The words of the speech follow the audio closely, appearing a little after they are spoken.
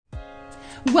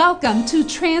Welcome to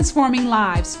Transforming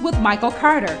Lives with Michael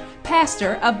Carter,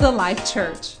 pastor of the Life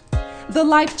Church. The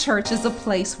Life Church is a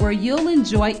place where you'll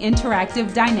enjoy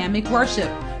interactive, dynamic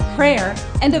worship, prayer,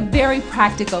 and a very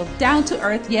practical,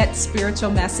 down-to-earth yet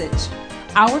spiritual message.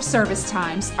 Our service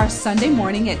times are Sunday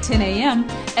morning at 10 a.m.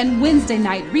 and Wednesday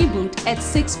night reboot at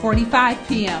 6:45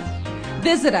 p.m.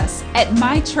 Visit us at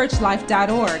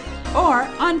mychurchlife.org or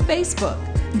on Facebook.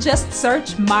 Just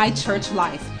search My Church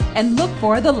Life and look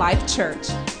for the Life Church.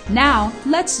 Now,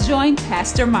 let's join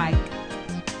Pastor Mike.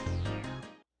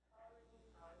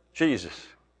 Jesus.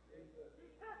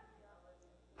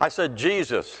 I said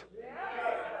Jesus.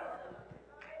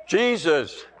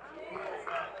 Jesus.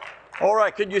 All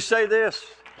right, can you say this?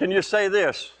 Can you say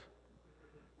this?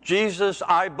 Jesus,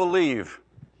 I believe.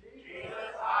 Jesus,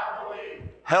 I believe.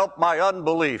 Help my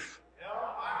unbelief.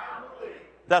 Help my unbelief.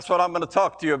 That's what I'm going to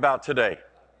talk to you about today.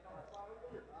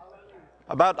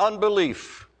 About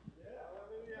unbelief.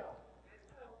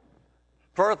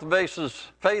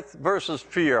 Faith versus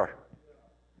fear.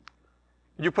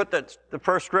 Could you put the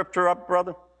first scripture up,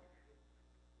 brother?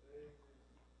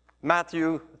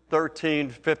 Matthew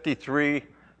 13:53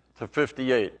 to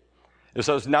 58. It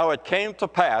says, "Now it came to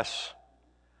pass,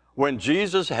 when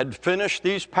Jesus had finished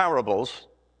these parables,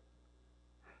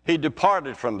 he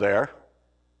departed from there,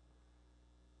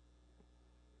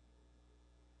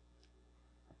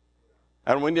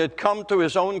 and when he had come to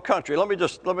his own country," let me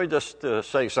just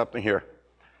say something here.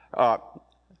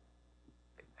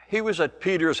 He was at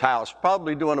Peter's house,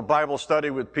 probably doing a Bible study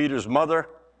with Peter's mother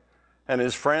and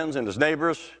his friends and his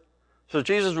neighbors. So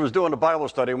Jesus was doing a Bible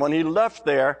study. When he left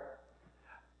there,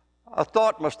 a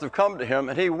thought must have come to him,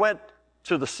 and he went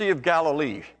to the Sea of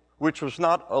Galilee, which was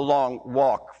not a long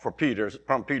walk from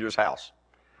Peter's house.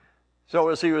 So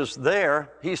as he was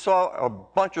there, he saw a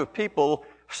bunch of people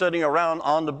sitting around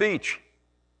on the beach.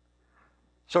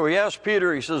 So he asked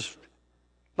Peter, he says,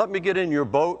 "Let me get in your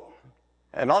boat,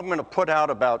 and I'm going to put out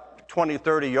about 20,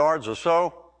 30 yards or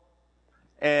so,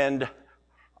 and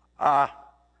I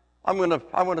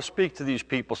want to speak to these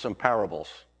people some parables."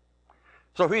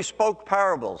 So he spoke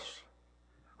parables.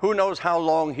 Who knows how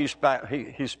long he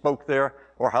spoke there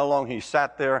or how long he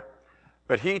sat there,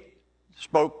 but he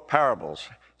spoke parables.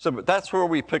 So that's where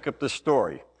we pick up this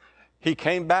story. He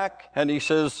came back and he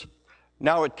says,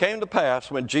 "Now it came to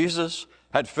pass when Jesus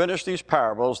had finished these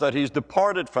parables that he's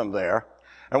departed from there,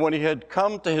 and when he had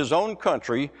come to his own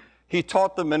country, he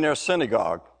taught them in their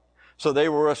synagogue. So they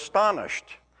were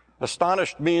astonished."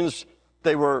 Astonished means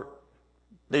their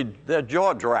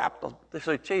jaw dropped. They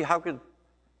say, "Gee, how could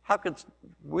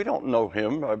we don't know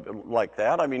him like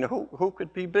that? I mean, who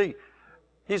could he be?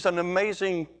 He's an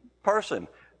amazing person,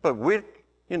 but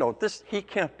he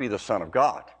can't be the Son of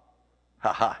God."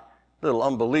 Ha ha, little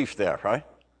unbelief there, right?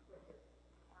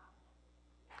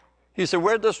 He said,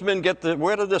 where did this man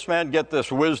get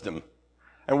this wisdom?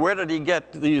 And where did he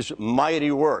get these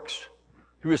mighty works?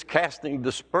 He was casting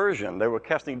dispersion. They were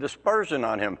casting dispersion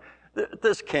on him.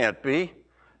 This can't be.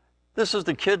 This is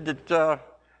the kid that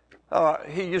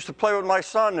he used to play with my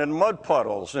son in mud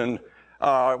puddles. And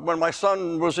when my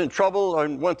son was in trouble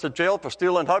and went to jail for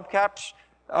stealing hubcaps,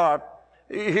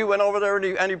 he went over there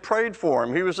and he prayed for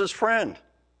him. He was his friend.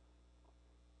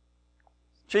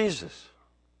 Jesus.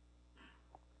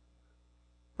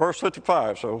 Verse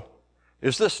 55, so,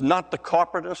 "Is this not the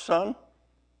carpenter's son?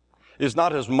 Is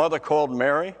not his mother called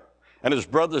Mary? And his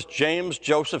brothers James,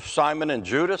 Joseph, Simon, and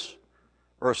Judas?"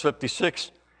 Verse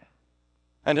 56,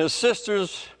 "And his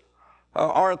sisters,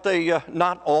 aren't they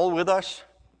not all with us?"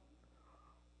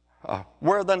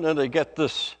 Where then did he get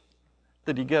this?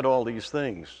 Did he get all these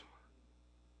things?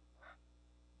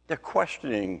 They're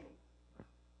questioning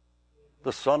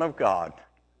the Son of God.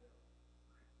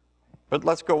 But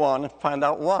let's go on and find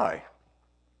out why.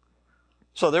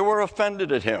 So they were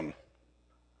offended at him.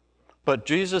 But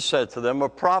Jesus said to them, "A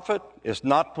prophet is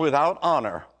not without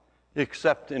honor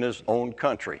except in his own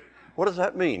country." What does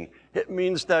that mean? It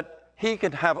means that he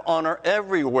can have honor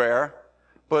everywhere,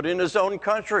 but in his own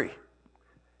country,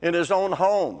 in his own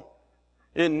home,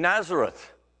 in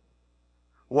Nazareth.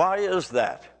 Why is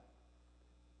that?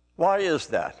 Why is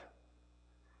that?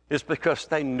 It's because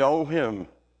they know him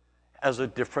as a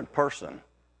different person.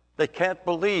 They can't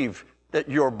believe that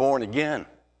you're born again.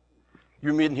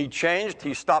 You mean he changed?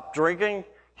 He stopped drinking?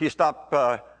 He stopped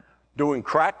doing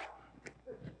crack?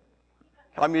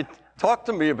 I mean, talk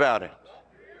to me about it.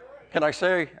 Can I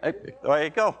say, there you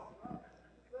go.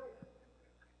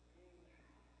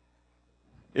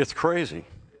 It's crazy.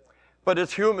 But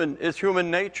it's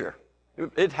human nature.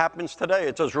 It happens today.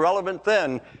 It's as relevant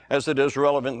then as it is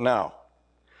relevant now.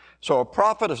 So a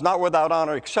prophet is not without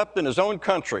honor except in his own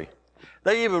country,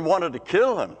 They even wanted to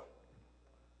kill him.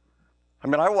 I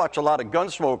mean, I watch a lot of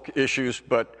Gunsmoke issues,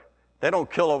 but they don't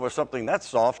kill over something that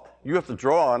soft. You have to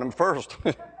draw on them first.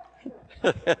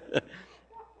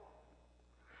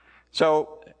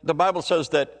 So the Bible says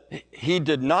that he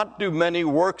did not do many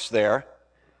works there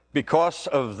because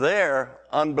of their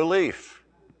unbelief.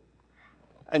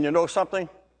 And you know something?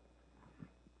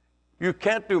 You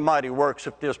can't do mighty works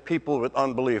if there's people with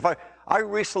unbelief. I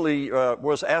recently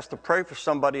was asked to pray for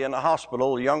somebody in the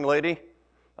hospital, a young lady.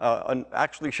 And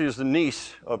actually, she's a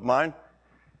niece of mine.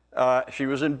 She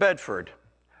was in Bedford.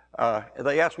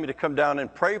 They asked me to come down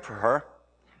and pray for her.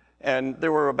 And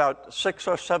there were about 6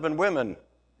 or 7 women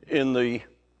in the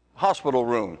hospital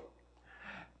room.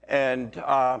 And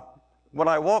when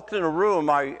I walked in a room,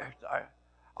 I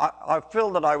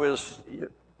feel that I was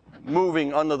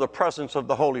moving under the presence of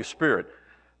the Holy Spirit.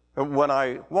 When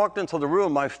I walked into the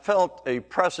room, I felt a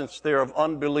presence there of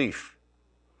unbelief.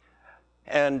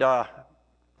 And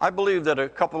I believe that a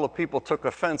couple of people took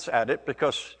offense at it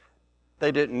because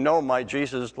they didn't know my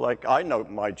Jesus like I know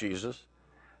my Jesus.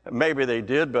 Maybe they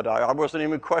did, but I wasn't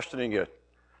even questioning it.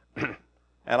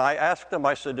 And I asked them,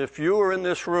 I said, if you are in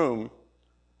this room,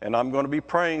 and I'm going to be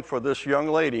praying for this young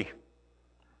lady,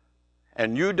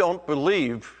 and you don't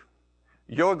believe,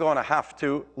 you're going to have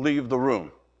to leave the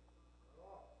room.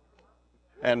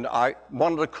 And I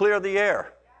wanted to clear the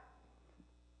air.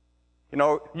 You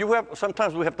know,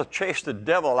 sometimes we have to chase the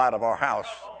devil out of our house.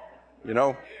 You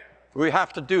know, we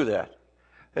have to do that.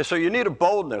 And so you need a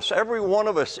boldness. Every one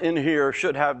of us in here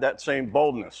should have that same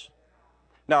boldness.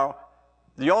 Now,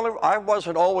 I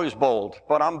wasn't always bold,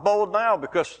 but I'm bold now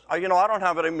because, I don't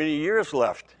have very many years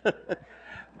left.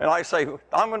 And I say,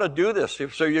 I'm going to do this.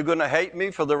 So you're going to hate me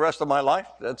for the rest of my life?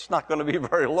 That's not going to be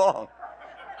very long.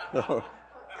 So,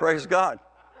 praise God.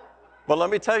 But let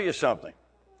me tell you something.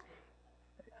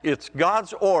 It's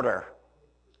God's order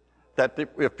that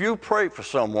if you pray for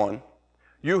someone,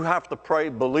 you have to pray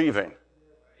believing.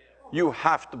 You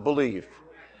have to believe.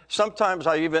 Sometimes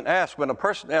I even ask, when a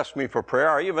person asks me for prayer,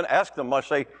 I even ask them, I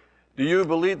say, do you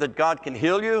believe that God can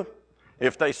heal you?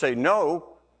 If they say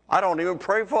no, I don't even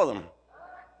pray for them.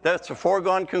 That's a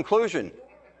foregone conclusion.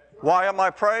 Why am I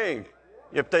praying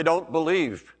if they don't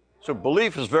believe? So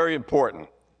belief is very important.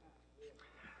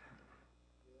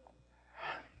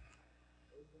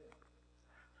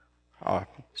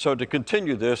 So to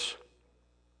continue this,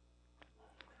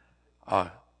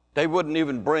 they wouldn't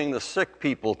even bring the sick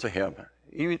people to him,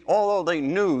 although they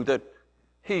knew that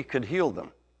he could heal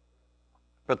them.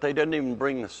 But they didn't even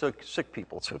bring the sick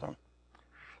people to them.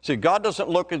 See, God doesn't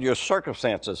look at your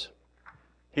circumstances.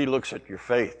 He looks at your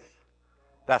faith.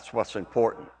 That's what's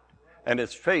important. And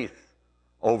it's faith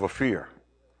over fear.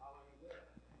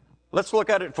 Let's look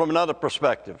at it from another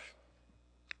perspective.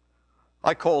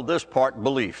 I call this part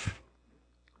belief.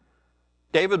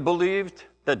 David believed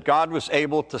that God was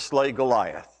able to slay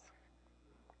Goliath.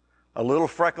 A little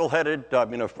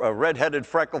a red-headed,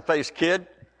 freckle-faced kid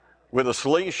with a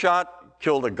slingshot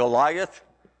killed a Goliath.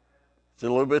 It's a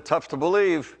little bit tough to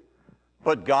believe,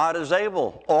 but God is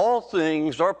able. All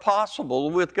things are possible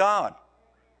with God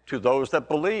to those that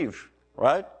believe,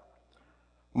 right?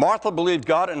 Martha believed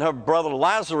God, and her brother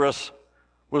Lazarus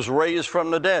was raised from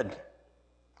the dead.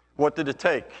 What did it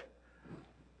take?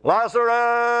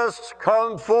 Lazarus,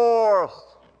 come forth.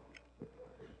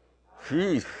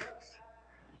 Jeez.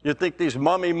 You think these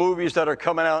mummy movies that are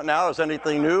coming out now is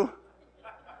anything new?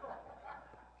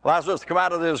 Lazarus come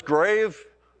out of his grave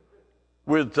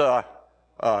with,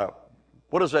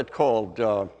 what is that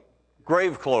called?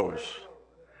 Grave clothes.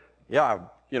 Yeah,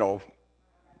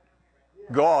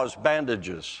 gauze,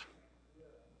 bandages.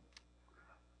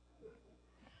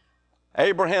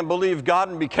 Abraham believed God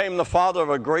and became the father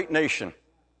of a great nation.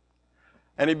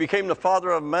 And he became the father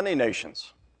of many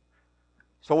nations.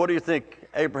 So what do you think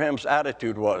Abraham's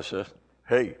attitude was?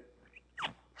 Hey,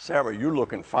 Sarah, you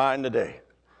looking fine today.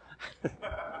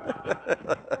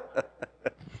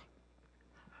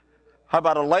 How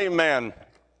about a lame man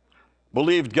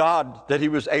believed God that he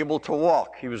was able to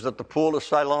walk? He was at the pool of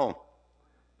Siloam.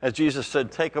 As Jesus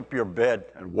said, take up your bed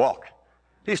and walk.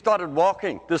 He started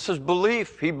walking. This is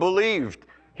belief. He believed.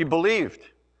 He believed.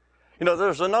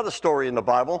 There's another story in the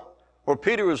Bible where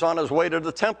Peter was on his way to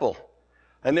the temple.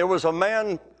 And there was a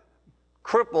man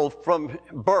crippled from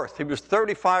birth. He was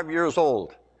 35 years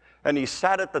old. And he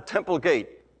sat at the temple gate.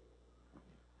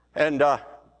 And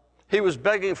he was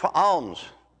begging for alms.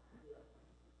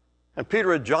 And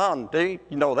Peter and John, they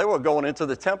were going into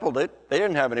the temple. They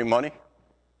didn't have any money.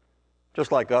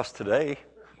 Just like us today.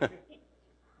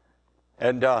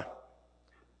 And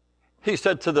he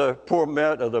said to the poor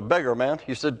man, the beggar man,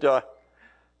 he said,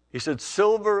 He said,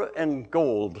 silver and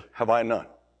gold have I none.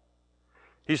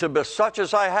 He said, but such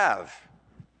as I have,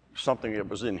 something that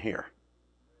was in here,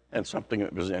 and something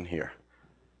that was in here.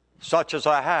 Such as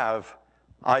I have,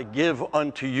 I give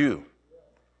unto you.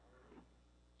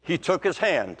 He took his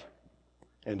hand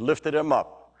and lifted him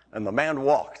up, and the man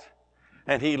walked,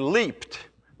 and he leaped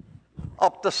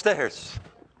up the stairs.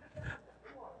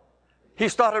 He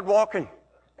started walking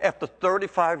after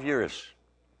 35 years.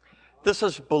 This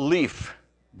is belief.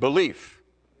 Belief.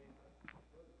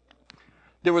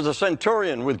 There was a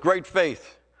centurion with great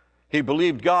faith. He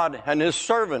believed God, and his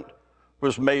servant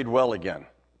was made well again.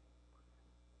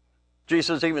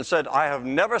 Jesus even said, I have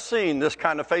never seen this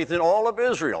kind of faith in all of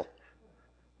Israel.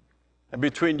 And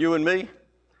between you and me,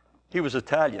 he was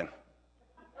Italian.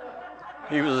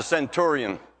 He was a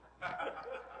centurion.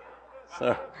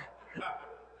 So,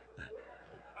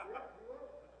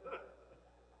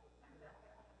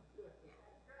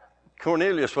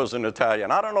 Cornelius was an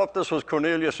Italian. I don't know if this was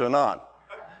Cornelius or not,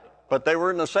 but they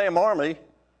were in the same army.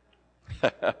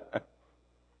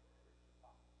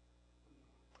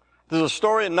 There's a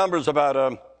story in Numbers about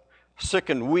a sick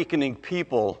and weakening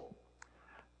people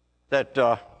that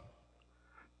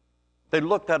they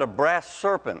looked at a brass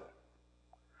serpent.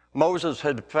 Moses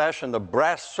had fashioned a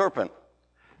brass serpent.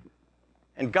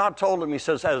 And God told him, he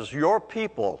says, as your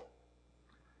people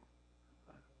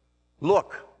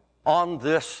look on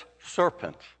this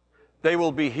serpent, they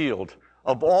will be healed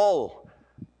of all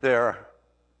their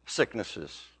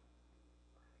sicknesses.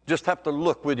 Just have to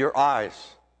look with your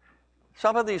eyes.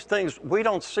 Some of these things, we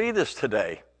don't see this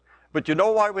today. But you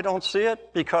know why we don't see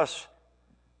it? Because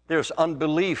there's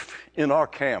unbelief in our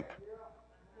camp.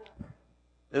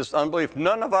 There's unbelief.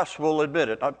 None of us will admit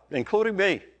it, including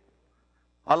me.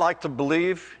 I like to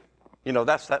believe,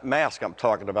 that's that mask I'm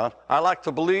talking about. I like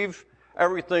to believe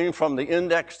everything from the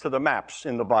index to the maps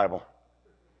in the Bible.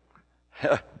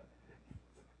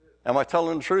 Am I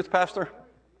telling the truth, Pastor?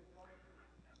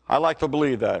 I like to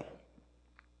believe that.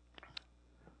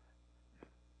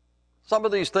 Some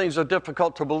of these things are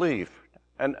difficult to believe,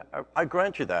 and I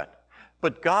grant you that.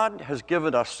 But God has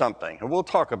given us something, and we'll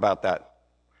talk about that.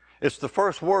 It's the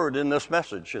first word in this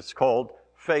message. It's called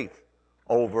faith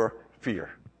over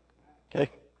fear.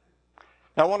 Okay?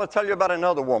 Now I want to tell you about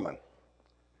another woman.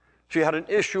 She had an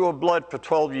issue of blood for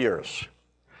 12 years.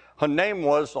 Her name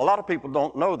was, a lot of people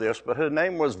don't know this, but her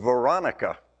name was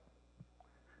Veronica.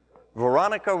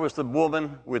 Veronica was the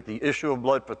woman with the issue of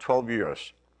blood for 12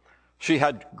 years. She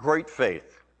had great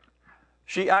faith.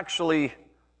 She actually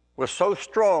was so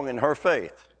strong in her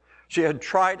faith. She had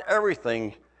tried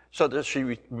everything so that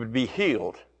she would be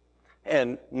healed,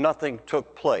 and nothing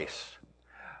took place.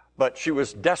 But she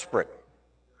was desperate.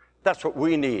 That's what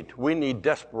we need. We need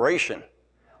desperation,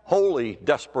 holy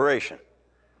desperation.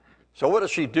 So what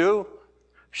does she do?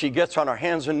 She gets on her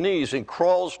hands and knees and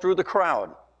crawls through the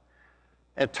crowd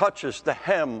and touches the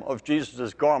hem of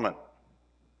Jesus' garment.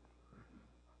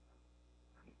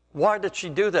 Why did she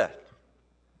do that?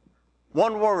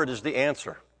 One word is the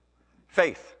answer: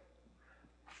 faith.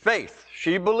 Faith.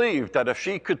 She believed that if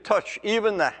she could touch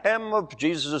even the hem of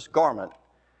Jesus' garment,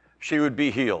 she would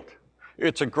be healed.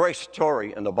 It's a great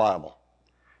story in the Bible,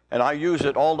 and I use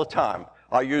it all the time.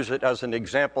 I use it as an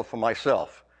example for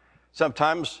myself.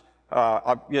 Sometimes,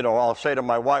 I'll say to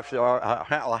my wife,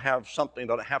 I'll have something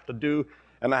that I have to do,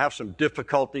 and I have some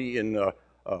difficulty in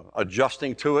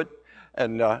adjusting to it.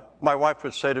 And my wife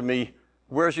would say to me,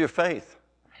 where's your faith?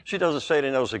 She doesn't say it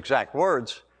in those exact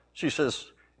words. She says,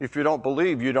 if you don't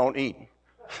believe, you don't eat.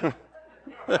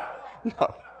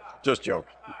 No, just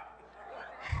joking.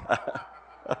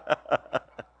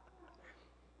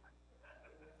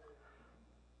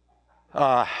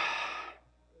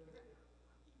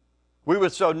 We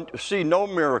would see no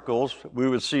miracles. We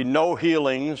would see no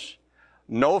healings,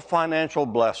 no financial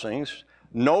blessings,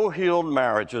 no healed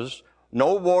marriages,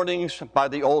 no warnings by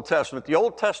the Old Testament. The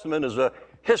Old Testament is a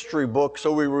history book,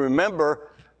 so we remember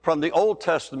from the Old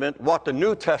Testament what the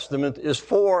New Testament is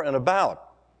for and about.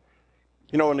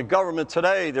 In the government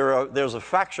today, there's a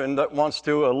faction that wants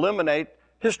to eliminate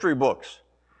history books.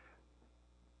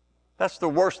 That's the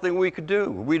worst thing we could do.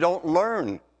 We don't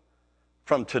learn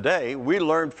from today. We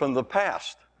learn from the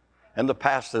past, and the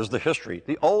past is the history.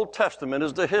 The Old Testament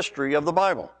is the history of the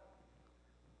Bible.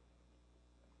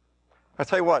 I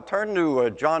tell you what, turn to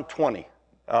John 20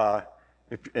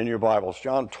 in your Bibles.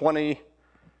 John 29.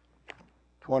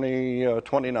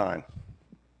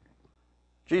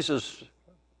 Jesus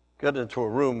got into a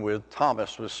room with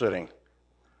Thomas was sitting.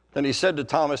 Then he said to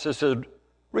Thomas, he said,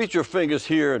 reach your fingers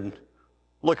here and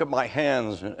look at my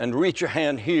hands, and reach your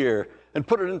hand here and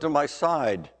put it into my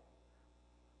side.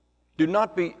 Do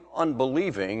not be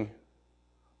unbelieving,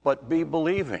 but be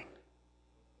believing.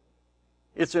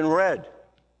 It's in red.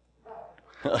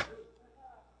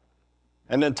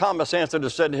 And then Thomas answered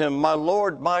and said to him, my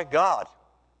Lord, my God.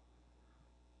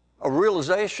 A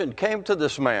realization came to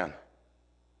this man.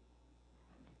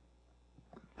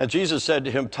 And Jesus said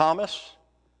to him, Thomas,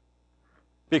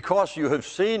 because you have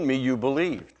seen me, you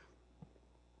believed.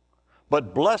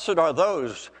 But blessed are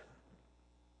those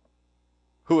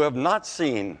who have not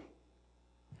seen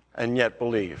and yet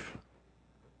believe.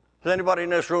 Has anybody in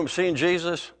this room seen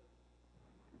Jesus?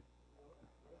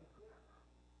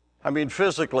 I mean,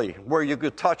 physically, where you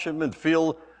could touch him and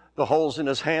feel the holes in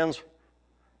his hands?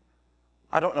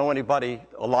 I don't know anybody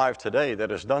alive today that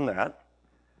has done that.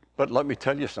 But let me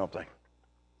tell you something.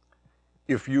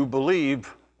 If you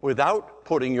believe without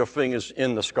putting your fingers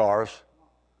in the scars,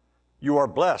 you are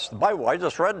blessed. The Bible, I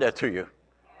just read that to you.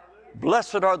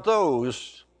 Blessed are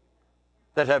those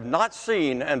that have not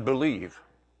seen and believe.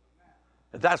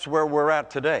 That's where we're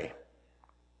at today.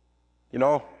 You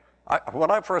know, when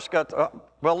I first got,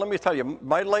 well, let me tell you,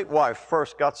 my late wife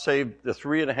first got saved the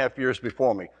 3.5 years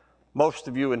before me. Most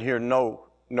of you in here know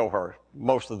her.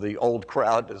 Most of the old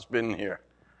crowd has been here.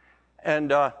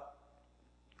 And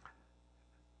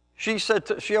she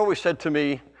always said to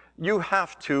me, you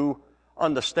have to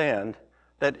understand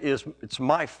that it's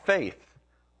my faith.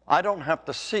 I don't have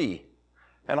to see.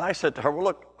 And I said to her, well,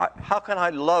 look, how can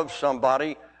I love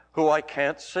somebody who I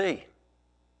can't see?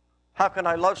 How can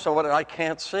I love somebody I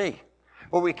can't see?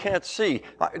 Well, we can't see.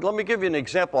 Let me give you an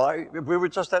example. We were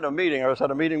just at a meeting. I was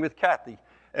at a meeting with Kathy,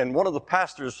 and one of the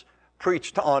pastors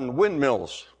preached on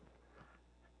windmills.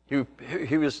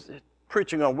 He was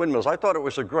preaching on windmills. I thought it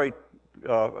was a great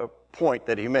point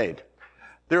that he made.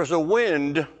 There's a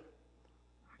wind.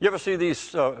 You ever see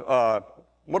these,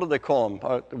 what do they call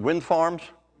them, wind farms?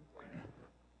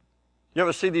 You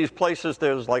ever see these places?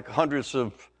 There's like hundreds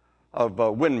of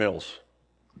windmills.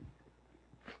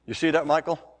 You see that,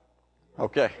 Michael?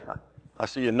 Okay. I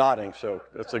see you nodding, so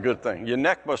that's a good thing. Your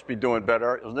neck must be doing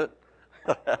better, isn't it?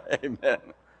 Amen.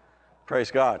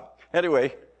 Praise God.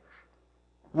 Anyway,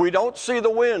 we don't see the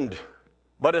wind,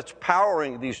 but it's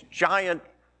powering these giant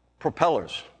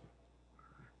propellers,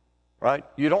 right?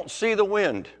 You don't see the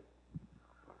wind,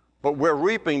 but we're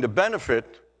reaping the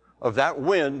benefit of that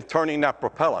wind turning that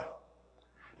propeller.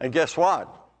 And guess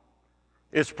what?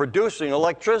 It's producing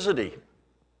electricity.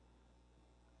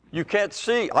 You can't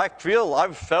see.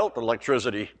 I've felt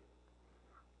electricity,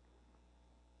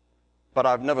 but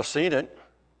I've never seen it.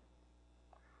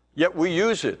 Yet we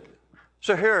use it.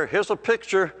 So here's a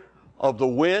picture of the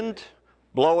wind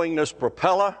blowing this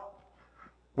propeller,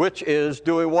 which is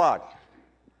doing what?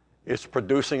 It's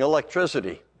producing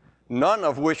electricity, none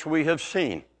of which we have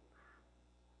seen.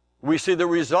 We see the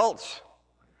results.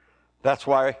 That's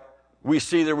why we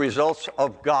see the results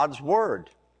of God's Word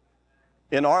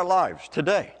in our lives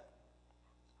today.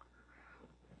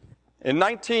 In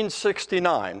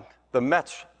 1969, the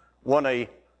Mets won a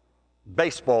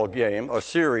baseball game,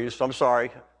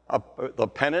 the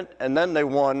pennant, and then they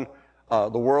won the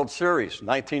World Series,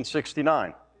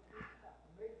 1969.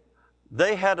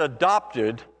 They had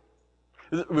adopted,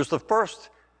 it was the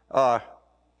first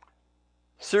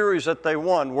series that they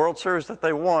won, World Series that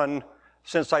they won,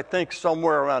 since I think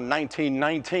somewhere around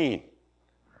 1919.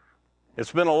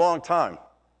 It's been a long time.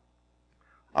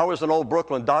 I was an old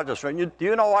Brooklyn Dodgers fan. Do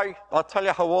you know, I'll tell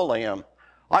you how old I am.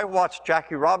 I watched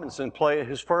Jackie Robinson play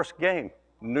his first game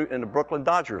in the Brooklyn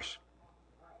Dodgers.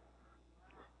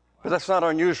 But that's not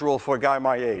unusual for a guy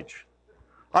my age.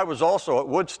 I was also at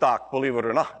Woodstock, believe it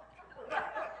or not.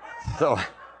 So,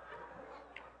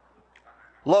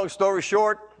 long story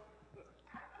short,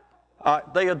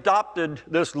 they adopted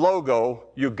this logo,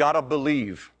 you gotta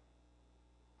believe,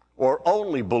 or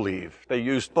only believe. They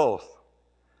used both.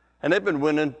 And they've been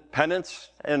winning pennants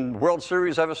and World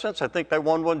Series ever since. I think they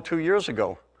won one 2 years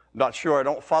ago. Not sure. I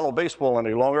don't follow baseball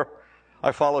any longer.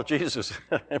 I follow Jesus.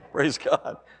 Praise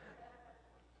God.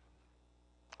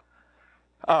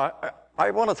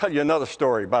 I want to tell you another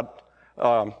story about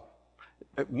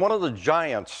one of the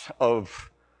giants of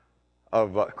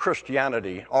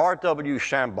Christianity, R.W.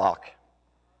 Shambach.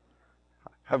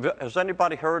 Has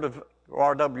anybody heard of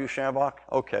R.W. Shambach?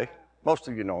 Okay, most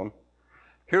of you know him.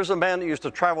 Here's a man that used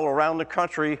to travel around the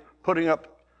country putting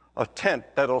up a tent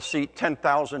that'll seat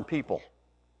 10,000 people.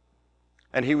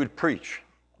 And he would preach.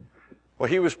 Well,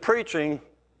 he was preaching,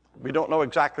 we don't know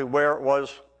exactly where it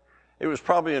was. It was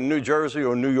probably in New Jersey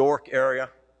or New York area.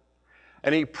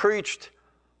 And he preached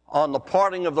on the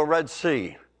parting of the Red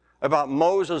Sea, about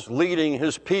Moses leading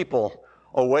his people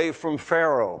away from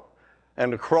Pharaoh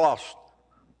and across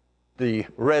the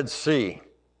Red Sea.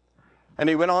 And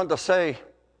he went on to say,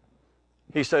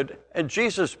 he said, and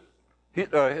Jesus,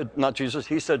 not Jesus,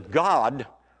 he said, God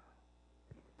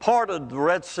parted the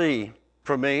Red Sea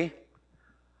for me,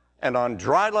 and on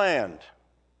dry land,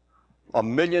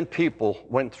 1 million people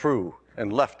went through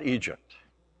and left Egypt.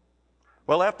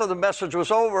 Well, after the message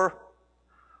was over,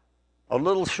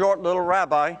 a short little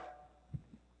rabbi,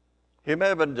 he may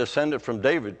have been descended from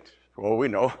David, for all we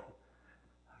know.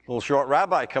 A little short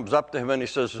rabbi comes up to him and he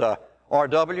says,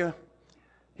 R.W.,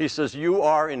 he says, you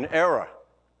are in error.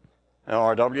 And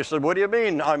R.W. said, what do you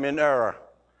mean I'm in error?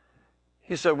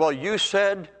 He said, well, you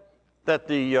said that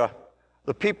the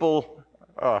people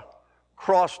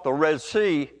crossed the Red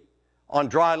Sea on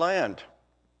dry land,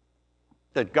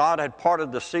 that God had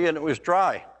parted the sea and it was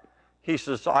dry. He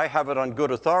says, I have it on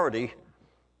good authority.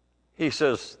 He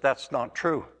says, that's not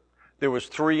true. There was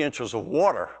 3 inches of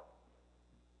water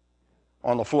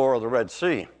on the floor of the Red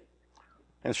Sea.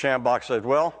 And Schambach said,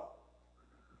 well,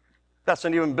 that's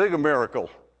an even bigger miracle.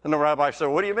 And the rabbi said,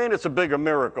 what do you mean it's a bigger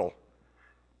miracle?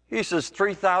 He says,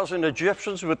 3,000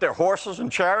 Egyptians with their horses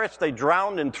and chariots, they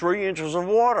drowned in 3 inches of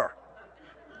water.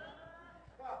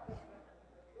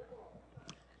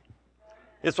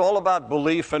 It's all about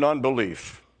belief and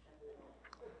unbelief.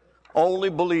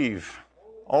 Only believe.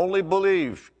 Only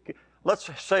believe. Let's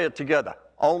say it together.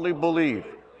 Only believe.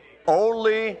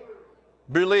 Only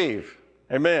believe.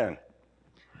 Amen.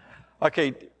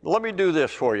 Okay, let me do this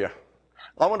for you.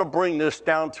 I want to bring this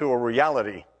down to a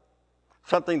reality,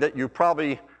 something that you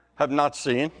probably have not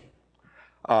seen,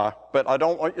 but I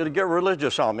don't want you to get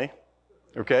religious on me,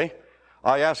 okay?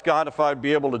 I asked God if I'd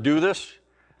be able to do this,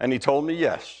 and he told me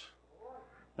yes.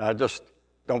 Now, just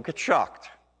don't get shocked,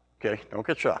 okay? Don't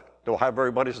get shocked. Do I have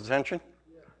everybody's attention?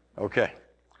 Okay.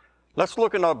 Let's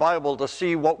look in our Bible to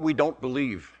see what we don't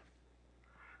believe,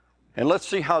 and let's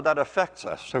see how that affects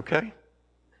us, okay?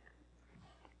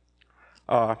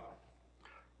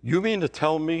 You mean to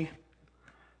tell me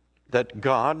that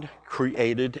God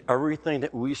created everything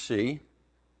that we see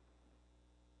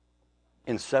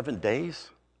in 7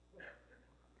 days?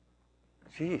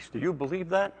 Jeez, do you believe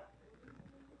that?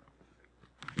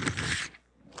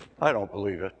 I don't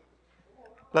believe it.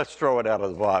 Let's throw it out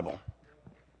of the Bible.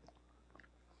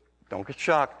 Don't get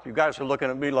shocked. You guys are looking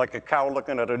at me like a cow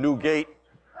looking at a new gate.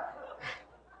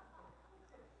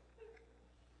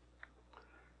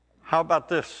 How about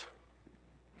this?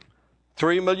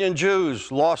 3 million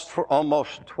Jews lost for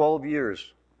almost 12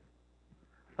 years.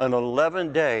 An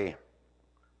 11-day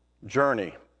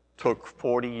journey took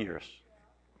 40 years.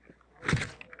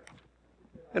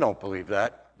 You don't believe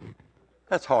that.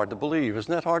 That's hard to believe.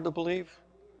 Isn't that hard to believe?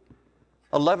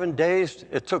 11 days,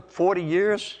 it took 40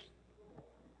 years?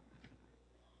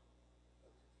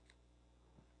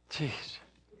 Jeez.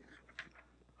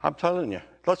 I'm telling you.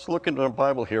 Let's look into the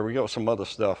Bible here. We got some other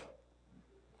stuff.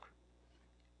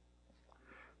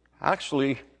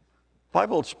 Actually, the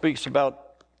Bible speaks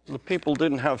about the people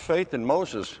didn't have faith in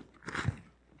Moses.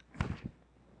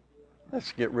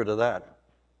 Let's get rid of that.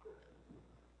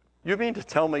 You mean to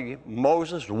tell me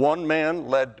Moses, one man,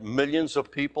 led millions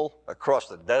of people across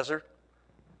the desert?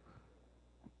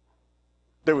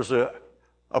 There was a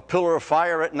pillar of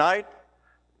fire at night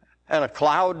and a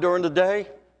cloud during the day?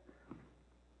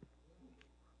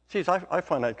 Geez, I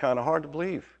find that kind of hard to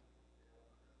believe.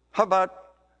 How about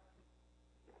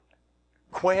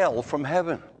quail from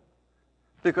heaven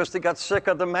because they got sick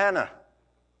of the manna?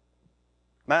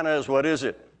 Manna is, what is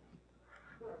it?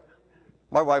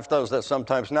 My wife does that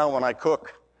sometimes now when I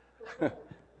cook.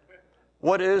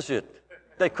 What is it?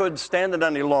 They couldn't stand it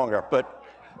any longer, but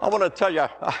I want to tell you,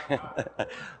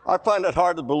 I find it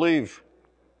hard to believe.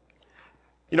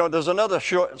 You know, there's another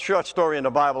short story in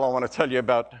the Bible I want to tell you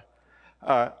about.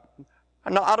 Now,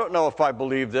 I don't know if I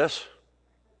believe this.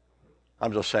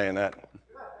 I'm just saying that.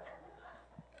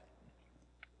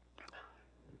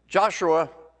 Joshua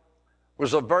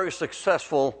was a very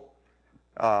successful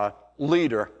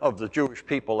leader of the Jewish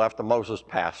people after Moses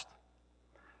passed.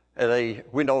 And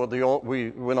we know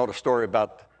the story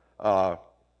about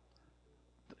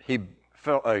he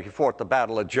fought the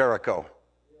battle of Jericho.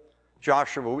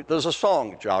 Joshua, there's a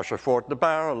song, Joshua fought the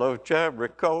battle of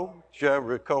Jericho,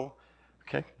 Jericho.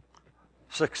 Okay,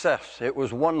 success. It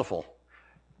was wonderful.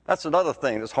 That's another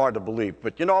thing that's hard to believe.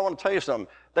 But you know, I want to tell you something.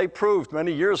 They proved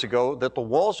many years ago that the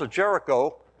walls of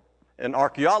Jericho, in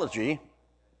archaeology,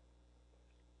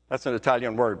 that's an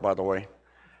Italian word, by the way.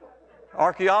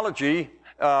 Archaeology,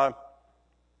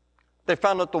 they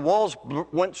found that the walls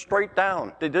went straight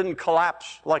down. They didn't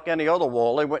collapse like any other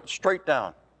wall. They went straight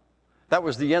down. That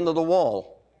was the end of the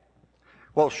wall.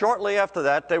 Well, shortly after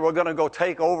that, they were going to go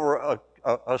take over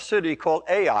a city called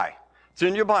Ai. It's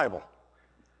in your Bible.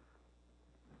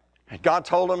 And God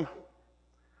told him,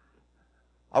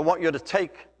 I want you to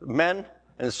take men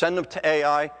and send them to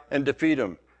Ai and defeat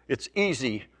them. It's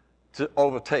easy to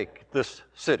overtake this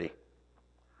city.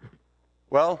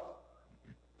 Well,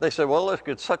 they said, well, look,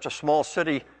 it's such a small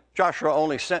city.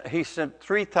 Joshua sent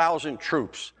 3,000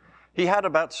 troops. He had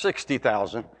about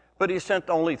 60,000, but he sent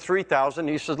only 3,000.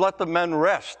 He says, let the men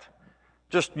rest.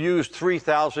 Just use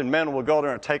 3,000 men. We'll go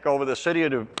there and take over the city.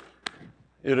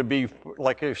 It'll be,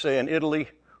 like they say in Italy,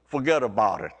 forget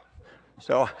about it.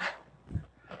 So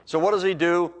what does he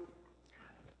do?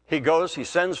 He goes, he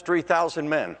sends 3,000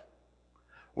 men.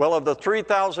 Well, of the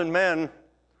 3,000 men,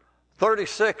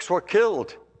 36 were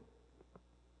killed.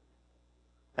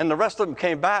 And the rest of them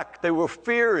came back. They were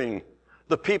fearing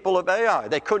the people of Ai.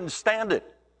 They couldn't stand it.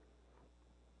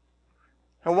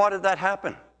 And why did that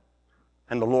happen?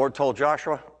 And the Lord told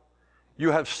Joshua,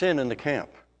 you have sin in the camp.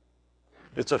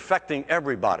 It's affecting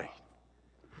everybody.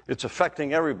 It's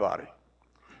affecting everybody.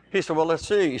 He said, well, let's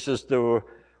see. He says, do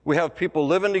we have people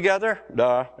living together?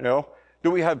 No. Do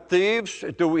we have thieves?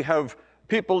 Do we have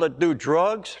people that do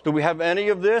drugs? Do we have any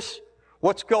of this?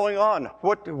 What's going on?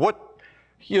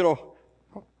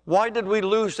 Why did we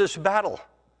lose this battle?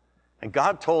 And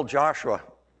God told Joshua,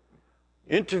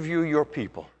 interview your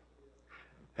people.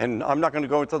 And I'm not going to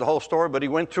go into the whole story, but he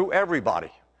went through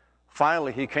everybody.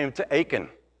 Finally, he came to Achan.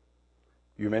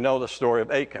 You may know the story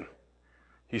of Achan.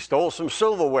 He stole some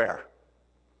silverware.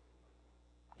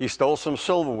 He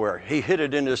hid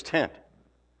it in his tent.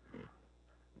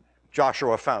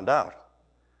 Joshua found out.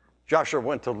 Joshua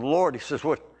went to the Lord. He says,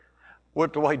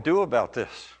 what do I do about this?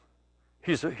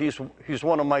 He's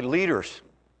one of my leaders.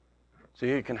 See,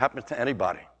 it can happen to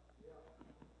anybody.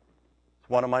 It's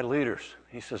one of my leaders.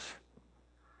 He says,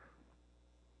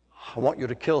 I want you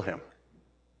to kill him.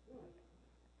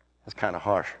 That's kind of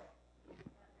harsh.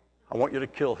 I want you to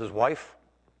kill his wife.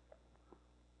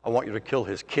 I want you to kill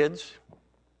his kids.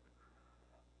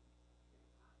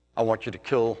 I want you to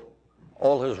kill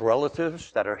all his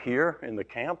relatives that are here in the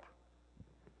camp.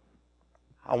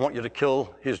 I want you to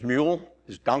kill his mule,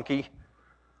 his donkey,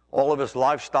 all of his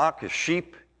livestock, his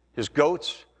sheep, his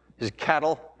goats, his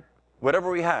cattle,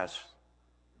 whatever he has.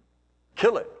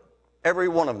 Kill it, every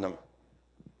one of them.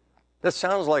 That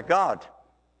sounds like God.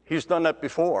 He's done that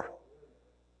before.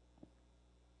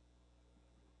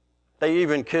 They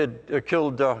even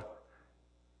killed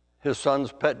his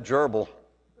son's pet gerbil.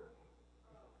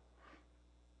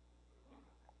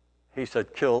 He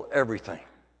said, kill everything.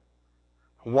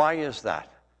 Why is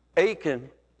that?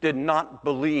 Achan did not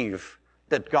believe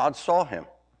that God saw him.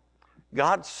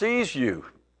 God sees you.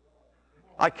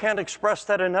 I can't express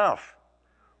that enough.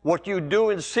 What you do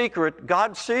in secret,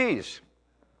 God sees.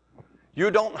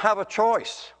 You don't have a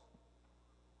choice.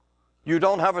 You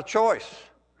don't have a choice.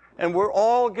 And we're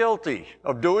all guilty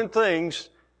of doing things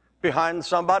behind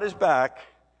somebody's back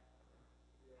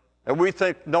and we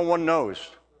think no one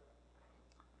knows.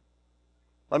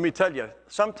 Let me tell you,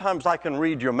 sometimes I can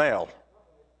read your mail.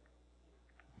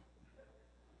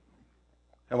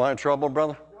 Am I in trouble,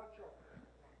 brother?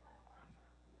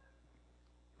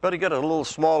 Better get a little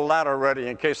small ladder ready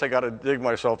in case I got to dig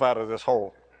myself out of this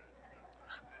hole.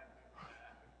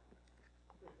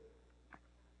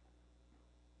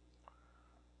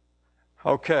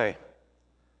 Okay.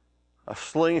 A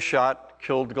slingshot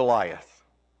killed Goliath.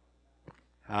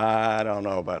 I don't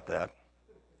know about that.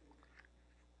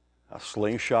 A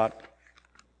slingshot?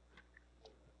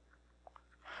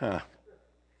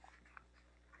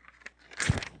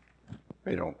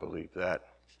 We don't believe that.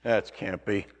 That can't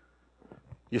be.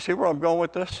 You see where I'm going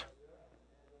with this?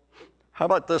 How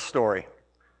about this story?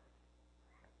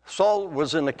 Saul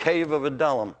was in the cave of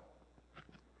Adullam.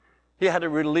 He had to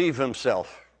relieve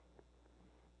himself.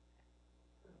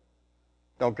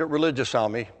 Don't get religious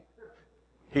on me.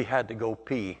 He had to go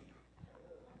pee.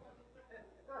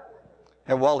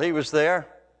 And while he was there,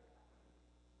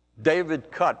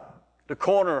 David cut the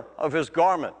corner of his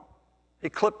garment. He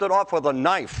clipped it off with a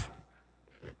knife.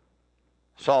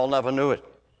 Saul never knew it.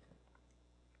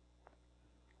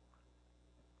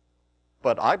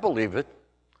 But I believe it.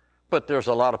 But there's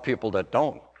a lot of people that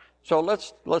don't. So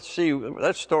let's see.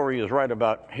 That story is right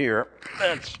about here.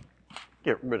 Let's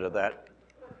get rid of that.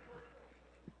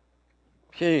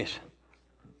 Jeez.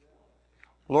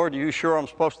 Lord, are you sure I'm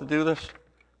supposed to do this?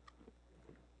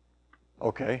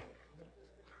 Okay.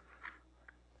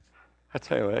 I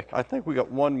tell you what, I think we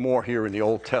got one more here in the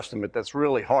Old Testament that's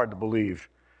really hard to believe.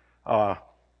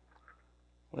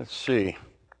 Let's see.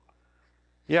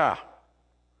 Yeah.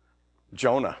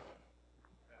 Jonah.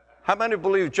 How many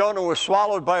believe Jonah was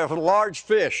swallowed by a large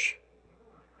fish?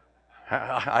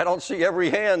 I don't see every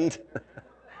hand.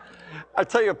 I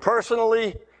tell you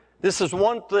personally, This is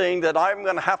one thing that I'm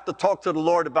going to have to talk to the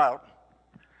Lord about.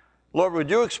 Lord, would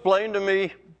you explain to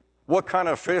me what kind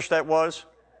of fish that was?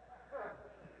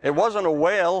 It wasn't a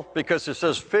whale because it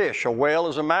says fish. A whale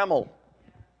is a mammal.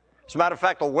 As a matter of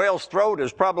fact, a whale's throat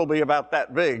is probably about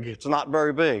that big. It's not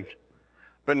very big.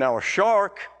 But now a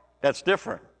shark, that's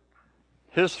different.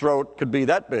 His throat could be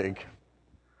that big.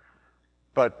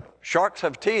 But sharks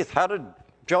have teeth. How did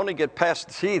Jonah get past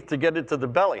the teeth to get into the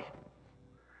belly?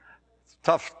 It's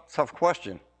a tough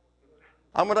question.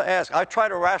 I'm going to ask. I try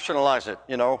to rationalize it,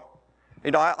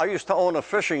 I used to own a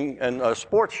fishing and a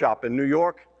sports shop in New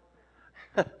York.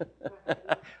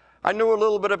 I knew a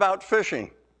little bit about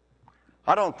fishing.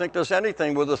 I don't think there's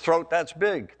anything with a throat that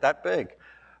big.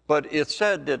 But it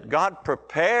said that God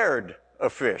prepared a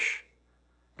fish.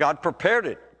 God prepared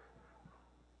it.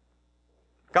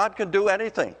 God can do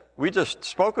anything. We just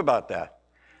spoke about that.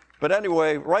 But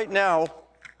anyway, right now,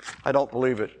 I don't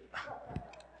believe it.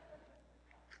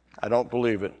 I don't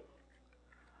believe it.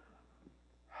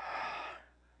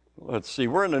 Let's see,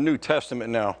 we're in the New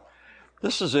Testament now.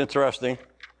 This is interesting.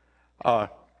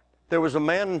 There was a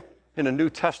man in the New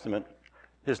Testament.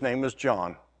 His name was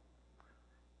John.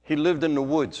 He lived in the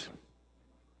woods,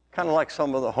 kind of like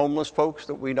some of the homeless folks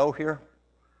that we know here.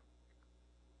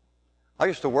 I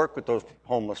used to work with those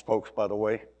homeless folks, by the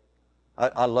way.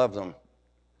 I love them.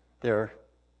 They're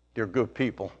good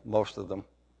people, most of them.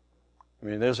 I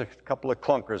mean, there's a couple of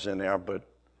clunkers in there, but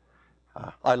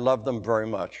I love them very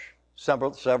much.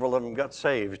 Several of them got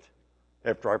saved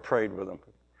after I prayed with them.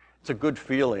 It's a good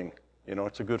feeling,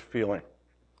 it's a good feeling.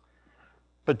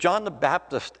 But John the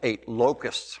Baptist ate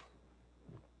locusts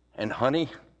and honey.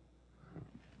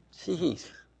 Jeez.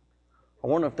 I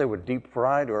wonder if they were deep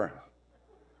fried or...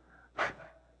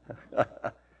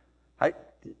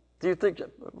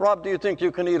 Rob, do you think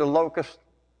you can eat a locust?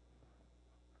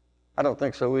 I don't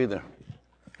think so either.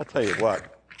 I'll tell you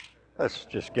what. Let's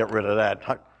just get rid of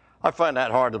that. I find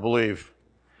that hard to believe.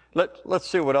 Let's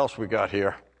see what else we got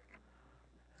here.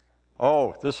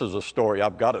 Oh, this is a story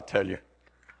I've got to tell you.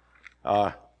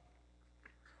 I've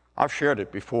shared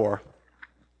it before.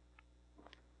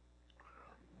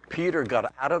 Peter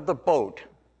got out of the boat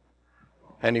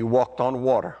and he walked on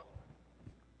water.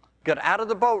 Got out of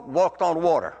the boat, walked on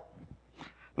water.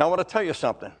 Now I want to tell you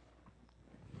something.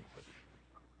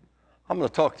 I'm going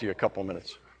to talk to you a couple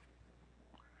minutes.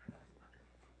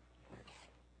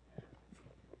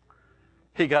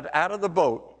 He got out of the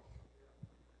boat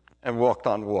and walked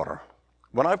on water.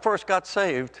 When I first got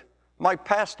saved, my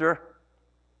pastor,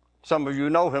 some of you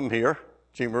know him here,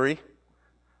 G. Marie,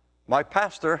 my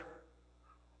pastor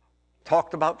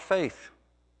talked about faith.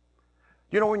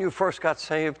 When you first got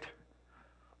saved,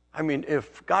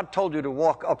 if God told you to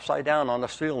walk upside down on the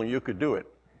ceiling, you could do it.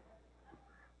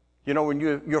 When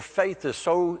your faith is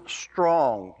so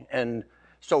strong and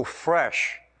so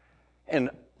fresh, and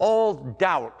all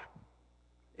doubt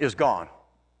is gone.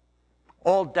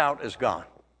 All doubt is gone.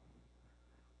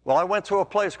 Well, I went to a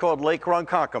place called Lake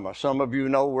Ronkonkoma. Some of you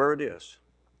know where it is.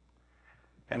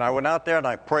 And I went out there and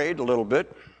I prayed a little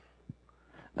bit.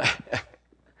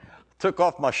 Took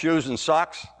off my shoes and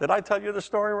socks. Did I tell you the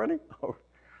story already?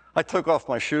 I took off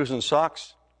my shoes and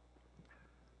socks,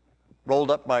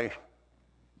 rolled up my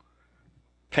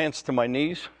pants to my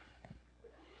knees.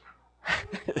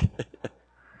 And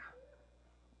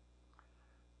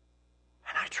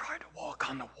I tried to walk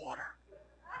on the water.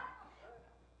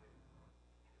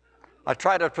 I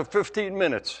tried it for 15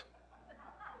 minutes.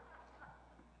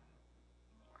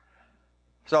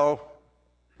 So,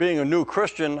 being a new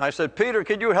Christian, I said, Peter,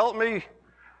 can you help me?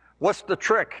 What's the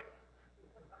trick?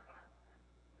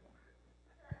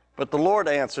 But the Lord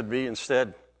answered me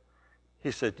instead.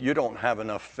 He said, you don't have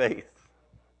enough faith.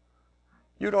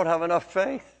 You don't have enough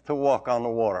faith to walk on the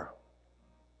water.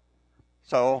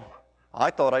 So I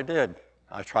thought I did.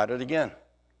 I tried it again.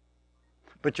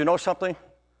 But you know something?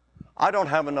 I don't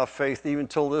have enough faith even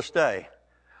till this day.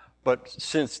 But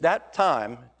since that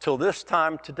time till this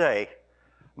time today,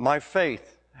 my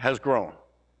faith has grown.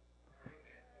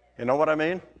 You know what I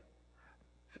mean?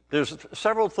 There's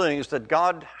several things that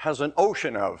God has an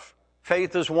ocean of.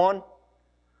 Faith is one,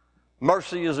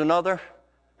 mercy is another,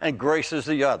 and grace is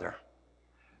the other.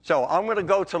 So I'm going to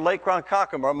go to Lake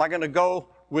Ronkonkoma. Am I going to go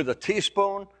with a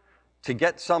teaspoon to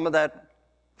get some of that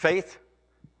faith?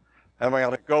 Am I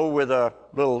going to go with a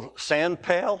little sand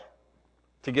pail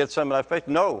to get some of that faith?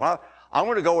 No, I'm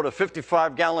going to go with a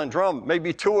 55-gallon drum,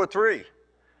 maybe 2 or 3,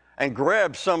 and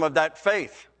grab some of that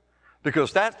faith,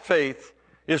 because that faith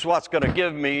is what's going to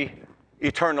give me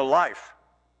eternal life.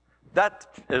 That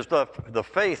is the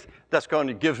faith that's going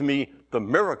to give me the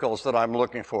miracles that I'm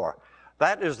looking for.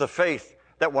 That is the faith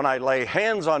that when I lay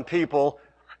hands on people,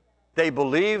 they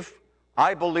believe,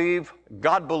 I believe,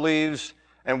 God believes,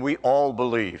 and we all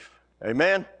believe.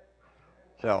 Amen?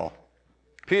 So,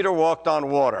 Peter walked on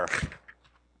water.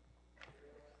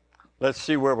 Let's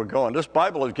see where we're going. This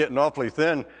Bible is getting awfully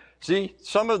thin. See,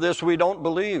 some of this we don't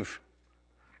believe.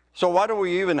 So why do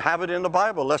we even have it in the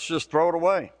Bible? Let's just throw it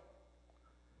away.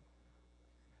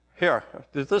 Here,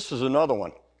 this is another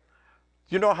one.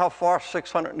 Do you know how far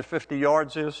 650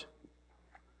 yards is?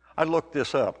 I looked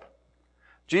this up.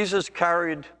 Jesus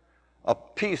carried a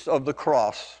piece of the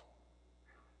cross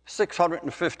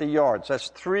 650 yards.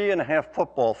 That's 3.5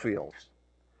 football fields.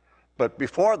 But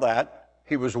before that,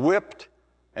 he was whipped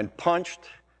and punched.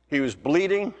 He was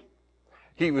bleeding.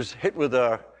 He was hit with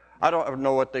I don't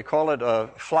know what they call it, a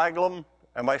flagellum.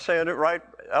 Am I saying it right,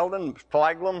 Eldon?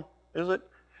 Flagellum, is it?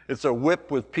 It's a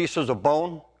whip with pieces of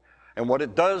bone. And what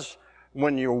it does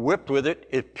when you're whipped with it,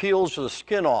 it peels the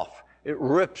skin off. It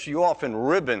rips you off in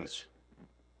ribbons.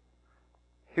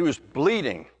 He was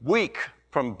bleeding, weak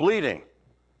from bleeding.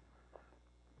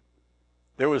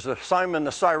 There was a Simon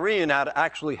the Cyrene had to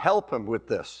actually help him with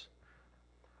this.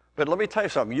 But let me tell you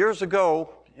something. Years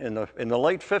ago, in the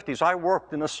late 50s, I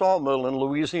worked in a sawmill in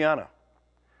Louisiana.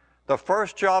 The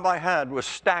first job I had was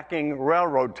stacking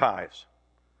railroad ties.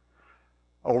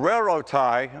 A railroad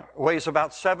tie weighs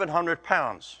about 700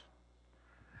 pounds.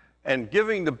 And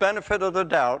giving the benefit of the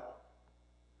doubt,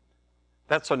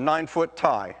 that's a 9-foot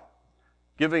tie.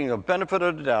 Giving the benefit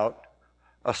of the doubt,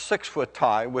 a 6-foot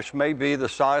tie, which may be the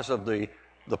size of the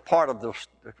part of the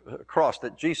cross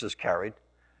that Jesus carried,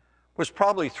 was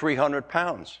probably 300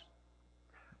 pounds.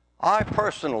 I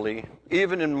personally,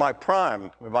 even in my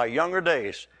prime, in my younger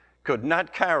days, could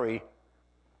not carry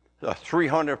a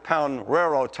 300-pound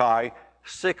railroad tie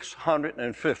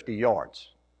 650 yards.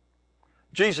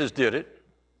 Jesus did it,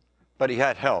 but he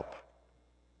had help.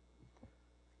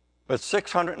 But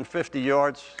 650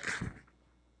 yards,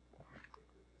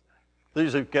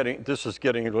 this is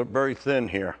getting very thin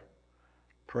here.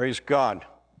 Praise God.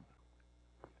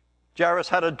 Jairus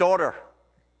had a daughter.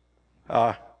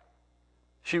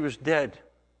 She was dead.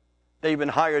 They even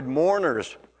hired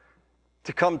mourners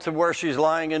to come to where she's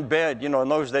lying in bed. You know, in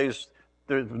those days,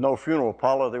 there was no funeral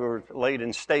parlor. They were laid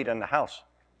in state in the house.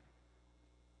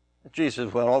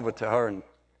 Jesus went over to her and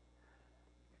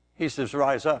he says,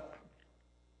 "Rise up."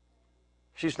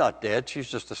 She's not dead. She's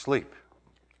just asleep.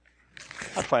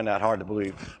 I find that hard to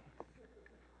believe.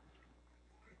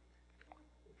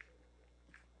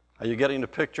 Are you getting the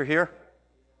picture here?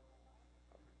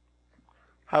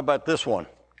 How about this one?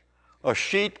 A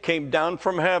sheet came down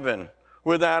from heaven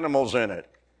with animals in it.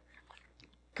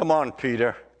 Come on,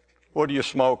 Peter. What are you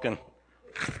smoking?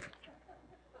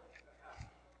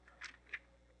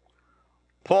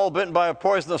 Paul bitten by a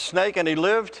poisonous snake and he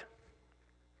lived.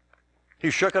 He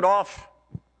shook it off.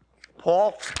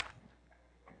 Paul,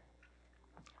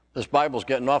 this Bible's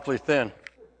getting awfully thin.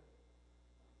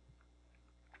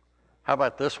 How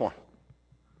about this one?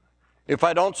 If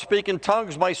I don't speak in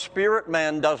tongues, my spirit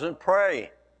man doesn't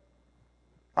pray.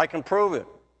 I can prove it.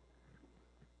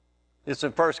 It's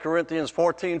in 1 Corinthians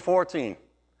 14:14.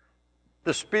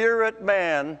 The spirit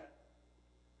man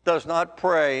does not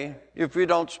pray if you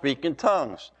don't speak in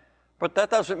tongues. But that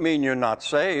doesn't mean you're not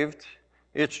saved.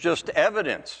 It's just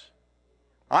evidence.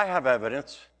 I have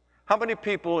evidence. How many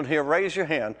people in here, raise your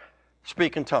hand,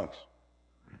 speak in tongues?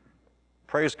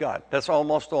 Praise God. That's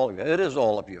almost all of you. It is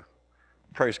all of you.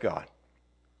 Praise God.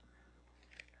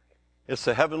 It's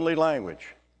a heavenly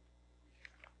language.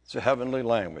 It's a heavenly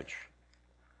language.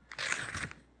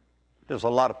 There's a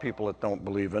lot of people that don't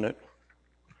believe in it.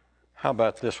 How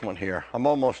about this one here? I'm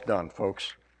almost done,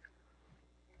 folks.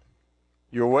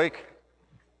 You awake?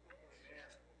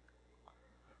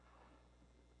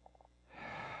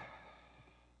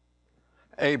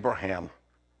 Abraham,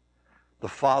 the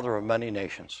father of many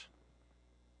nations.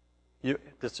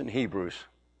 That's in Hebrews.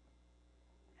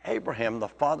 Abraham, the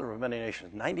father of many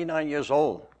nations, 99 years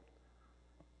old.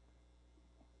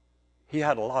 He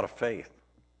had a lot of faith.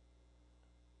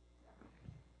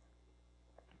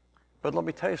 But let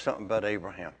me tell you something about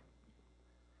Abraham.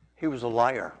 He was a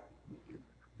liar.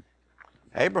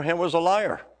 Abraham was a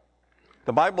liar.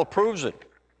 The Bible proves it.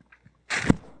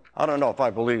 I don't know if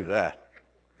I believe that.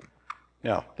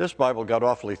 Now, this Bible got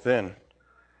awfully thin.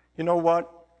 You know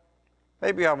what?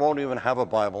 Maybe I won't even have a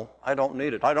Bible. I don't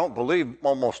need it. I don't believe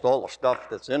almost all the stuff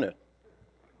that's in it.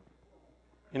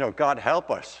 You know, God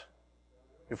help us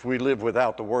if we live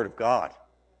without the Word of God.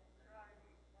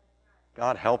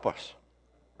 God help us.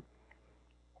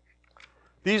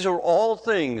 These are all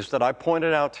things that I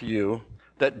pointed out to you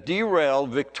that derail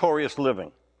victorious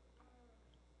living.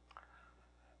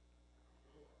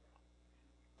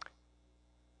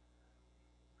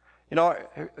 You know,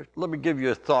 let me give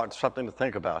you a thought, something to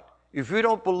think about. If you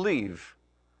don't believe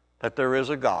that there is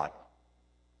a God,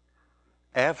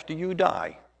 after you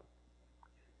die,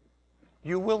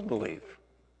 you will believe.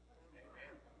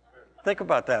 Think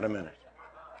about that a minute.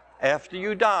 After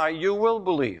you die, you will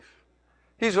believe.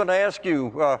 He's going to ask you,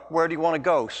 where do you want to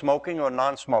go, smoking or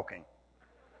non-smoking?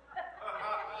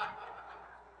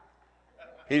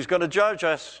 He's going to judge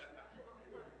us.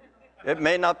 It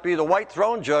may not be the white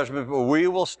throne judgment, but we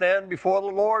will stand before the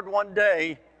Lord one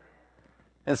day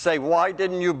and say, why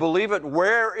didn't you believe it?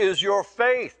 Where is your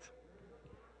faith?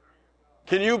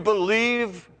 Can you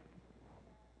believe?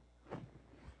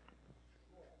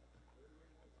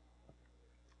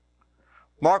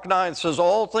 Mark 9 says,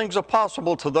 all things are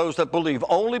possible to those that believe.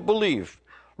 Only believe.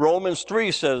 Romans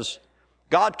 3 says,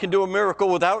 God can do a miracle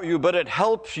without you, but it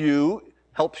helps you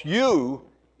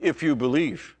if you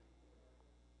believe.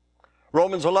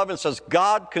 Romans 11 says,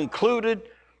 God concluded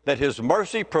that his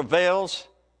mercy prevails,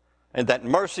 and that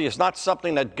mercy is not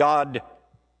something that God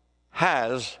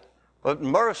has, but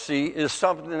mercy is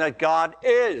something that God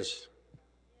is.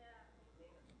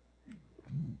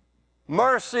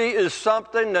 Mercy is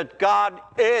something that God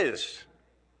is.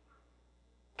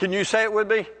 Can you say it with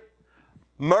me?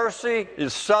 Mercy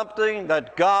is something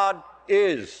that God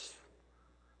is.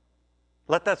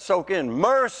 Let that soak in.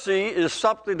 Mercy is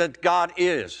something that God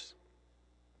is.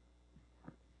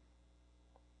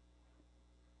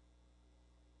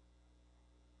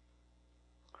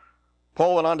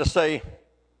 Paul went on to say,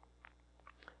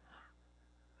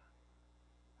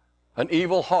 an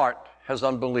evil heart has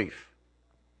unbelief.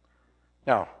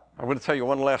 Now, I'm going to tell you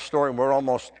one last story.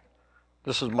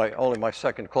 This is only my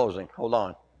second closing. Hold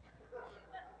on.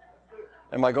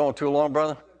 Am I going too long,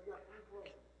 brother?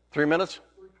 3 minutes?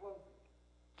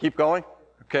 Keep going?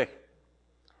 Okay.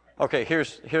 Okay,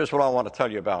 here's what I want to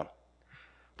tell you about.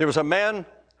 There was a man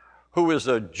who was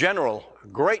a general, a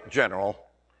great general.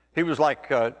 He was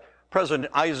like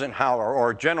President Eisenhower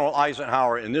or General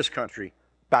Eisenhower in this country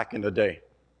back in the day.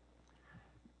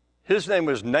 His name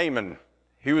was Naaman.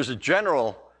 He was a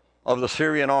general of the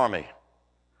Syrian army.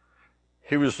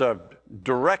 He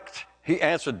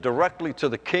answered directly to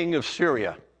the king of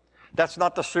Syria. That's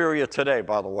not the Syria today,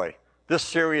 by the way. This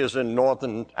Syria is in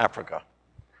northern Africa.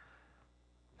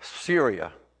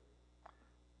 Syria.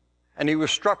 And he was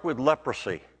struck with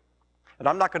leprosy. And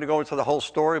I'm not going to go into the whole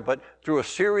story, but through a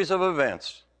series of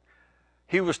events,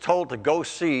 he was told to go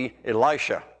see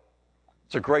Elisha.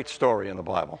 It's a great story in the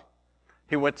Bible.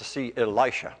 He went to see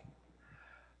Elisha.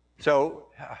 So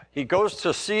he goes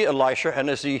to see Elisha, and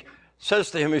as he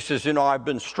says to him, he says, you know, I've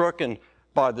been stricken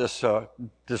by this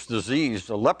disease,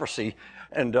 the leprosy,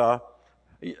 and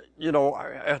you know,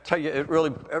 I tell you, it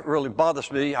really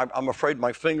bothers me. I'm afraid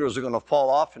my fingers are going to fall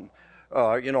off, and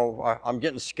you know, I'm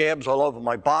getting scabs all over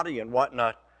my body and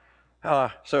whatnot.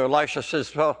 So Elisha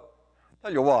says, well,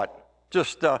 tell you what,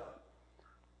 just go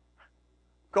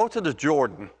to the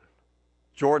Jordan.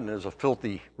 Jordan is a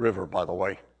filthy river, by the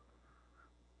way.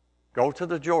 Go to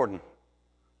the Jordan.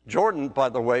 Jordan, by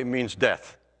the way, means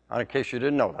death, in case you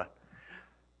didn't know that.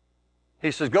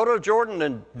 He says, go to Jordan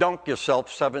and dunk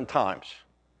yourself 7 times.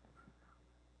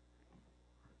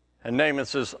 And Naaman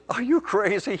says, are you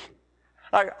crazy?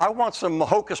 I want some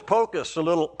hocus pocus, a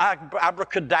little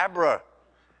abracadabra.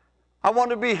 I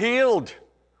want to be healed.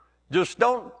 Just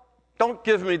don't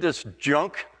give me this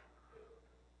junk.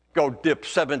 Go dip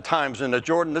 7 times in the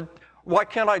Jordan. Why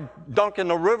can't I dunk in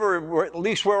the river, at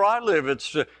least where I live?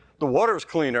 It's the water's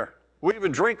cleaner. We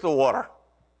even drink the water.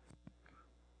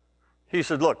 He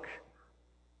said, look,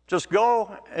 just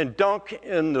go and dunk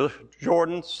in the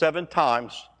Jordan 7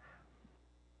 times,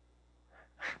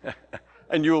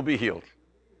 and you will be healed.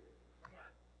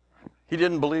 He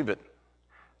didn't believe it.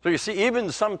 So you see,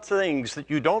 even some things that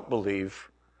you don't believe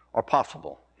are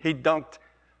possible. He dunked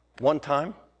 1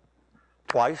 time,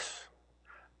 twice,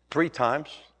 3 times,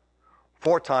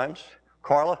 4 times.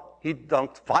 Carla, he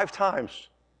dunked 5 times.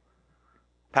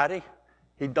 Patty,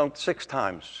 he dunked 6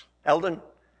 times. Eldon,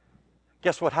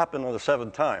 guess what happened on the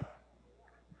 7th time?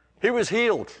 He was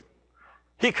healed.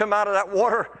 He came out of that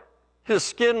water, his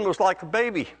skin was like a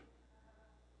baby.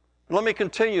 Let me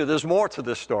continue. There's more to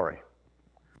this story.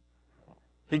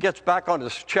 He gets back on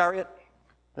his chariot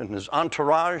and his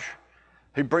entourage.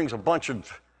 He brings a bunch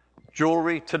of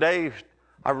jewelry. Today,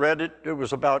 I read it,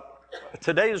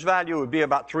 today's value would be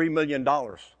about $3 million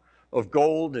of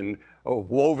gold and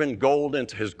woven gold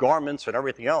into his garments and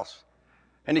everything else.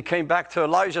 And he came back to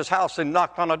Elijah's house and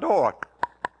knocked on the door.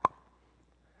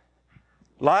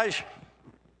 Elijah,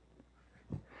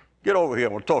 get over here,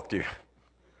 we'll talk to you.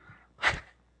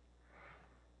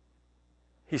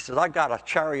 He says, I got a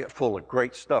chariot full of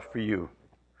great stuff for you.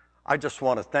 I just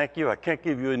want to thank you. I can't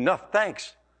give you enough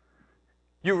thanks.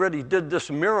 You already did this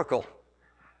miracle.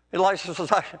 Elisha says,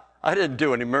 I didn't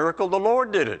do any miracle. The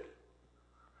Lord did it.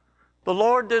 The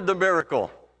Lord did the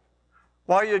miracle.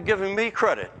 Why are you giving me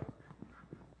credit?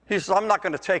 He says, I'm not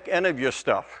going to take any of your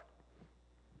stuff.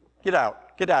 Get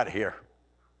out. Get out of here.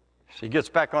 So he gets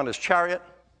back on his chariot.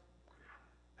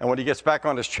 And when he gets back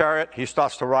on his chariot, he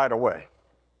starts to ride away.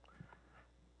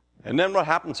 And then what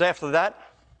happens after that?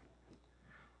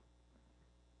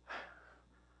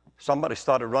 Somebody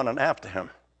started running after him.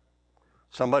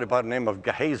 Somebody by the name of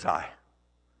Gehazi.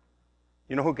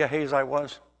 You know who Gehazi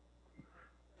was?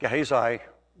 Gehazi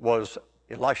was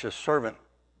Elisha's servant.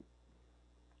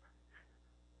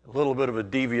 A little bit of a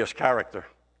devious character.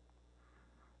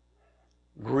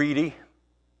 Greedy.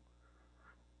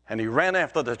 And he ran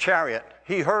after the chariot.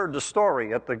 He heard the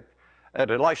story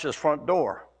at Elisha's front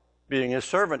door. Being his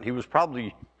servant, he was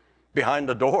probably behind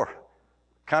the door.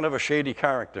 Kind of a shady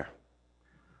character.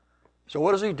 So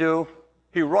what does he do?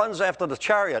 He runs after the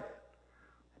chariot.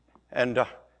 And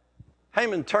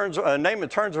Naaman turns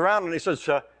around and he says,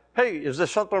 hey, is there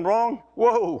something wrong?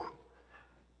 Whoa.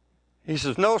 He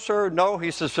says, no, sir, no.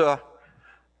 He says,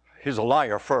 he's a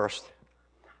liar first.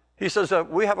 He says,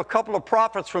 we have a couple of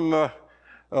prophets from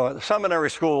the seminary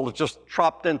school that just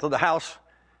dropped into the house.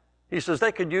 He says,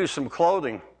 they could use some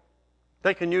clothing.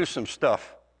 They can use some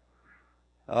stuff.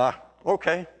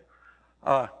 Okay.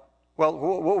 Well,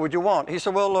 what would you want? He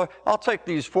said, well, I'll take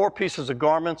these 4 pieces of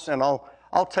garments, and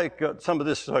I'll take some of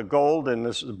this gold and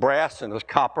this brass and this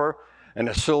copper and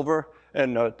this silver,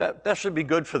 and that should be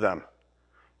good for them.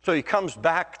 So he comes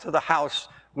back to the house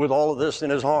with all of this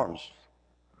in his arms.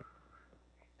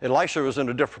 Elisha was in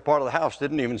a different part of the house,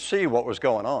 didn't even see what was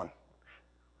going on.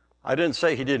 I didn't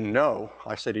say he didn't know.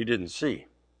 I said he didn't see.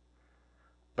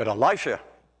 But Elisha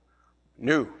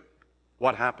knew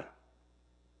what happened.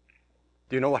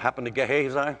 Do you know what happened to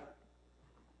Gehazi?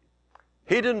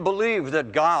 He didn't believe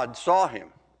that God saw him.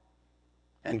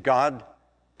 And God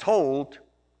told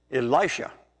Elisha.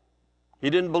 He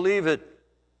didn't believe that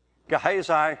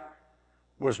Gehazi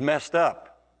was messed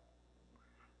up.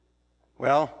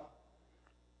 Well,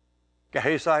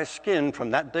 Gehazi's skin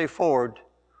from that day forward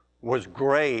was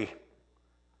gray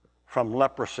from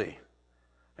leprosy.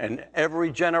 And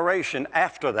every generation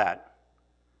after that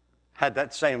had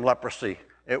that same leprosy.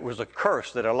 It was a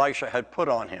curse that Elisha had put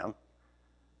on him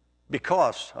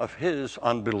because of his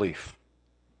unbelief.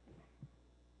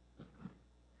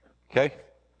 Okay?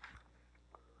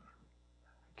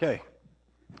 Okay.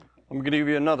 I'm going to give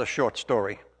you another short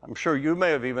story. I'm sure you may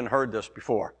have even heard this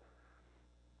before.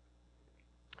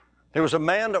 There was a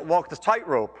man that walked a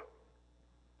tightrope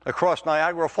across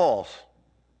Niagara Falls.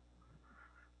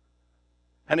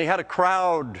 And he had a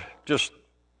crowd just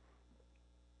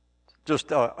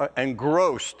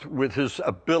engrossed with his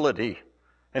ability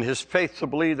and his faith to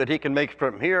believe that he can make it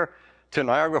from here to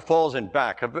Niagara Falls and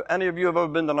back. Have any of you ever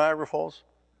been to Niagara Falls?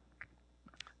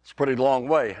 It's a pretty long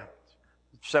way.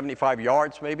 75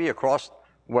 yards maybe across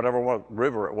whatever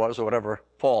river it was or whatever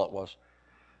fall it was.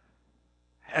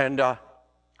 And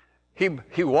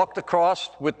he walked across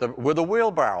with a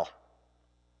wheelbarrow.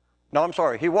 No, I'm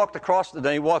sorry. He walked across and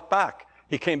then he walked back.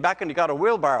 He came back and he got a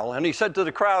wheelbarrow and he said to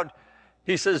the crowd,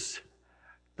 he says,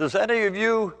 does any of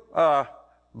you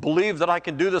believe that I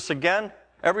can do this again?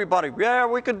 Everybody, yeah,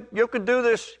 you can do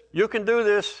this. You can do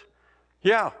this.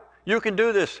 Yeah, you can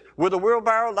do this. With a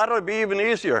wheelbarrow, that'll be even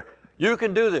easier. You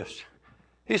can do this.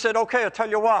 He said, okay, I'll tell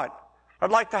you what.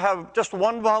 I'd like to have just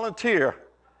one volunteer.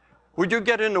 Would you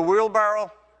get in the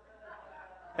wheelbarrow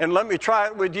and let me try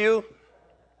it with you?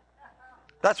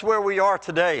 That's where we are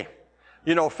today.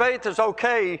 You know, faith is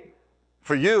okay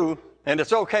for you, and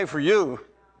it's okay for you.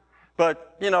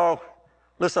 But, you know,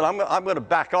 listen, I'm going to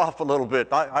back off a little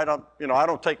bit. I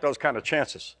don't take those kind of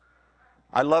chances.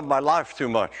 I love my life too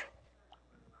much.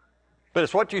 But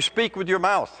it's what you speak with your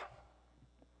mouth.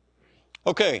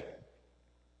 Okay.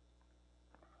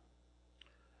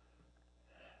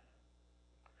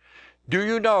 Do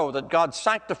you know that God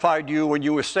sanctified you when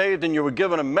you were saved and you were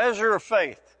given a measure of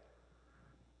faith?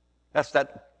 That's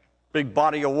that big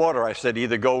body of water I said,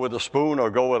 either go with a spoon or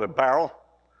go with a barrel.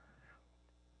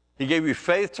 He gave you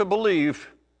faith to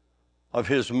believe of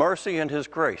his mercy and his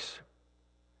grace.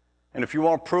 And if you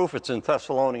want proof, it's in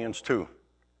Thessalonians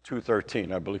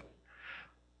 2:13, I believe.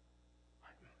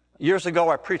 Years ago,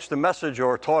 I preached a message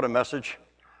or taught a message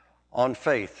on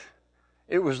faith.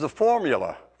 It was the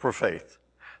formula for faith.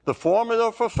 The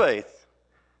formula for faith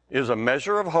is a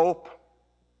measure of hope,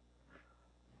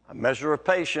 a measure of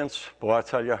patience. Boy, I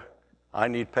tell you, I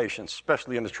need patience,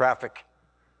 especially in the traffic.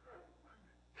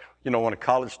 You know, when a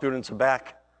college student's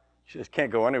back, you just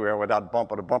can't go anywhere without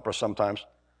bumper to bumper sometimes.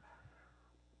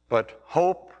 But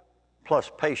hope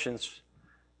plus patience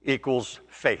equals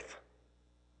faith.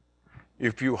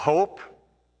 If you hope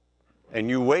and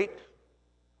you wait,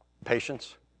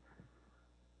 patience,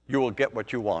 you will get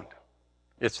what you want.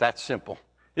 It's that simple.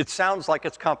 It sounds like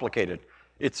it's complicated.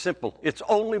 It's simple. It's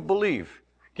only believe.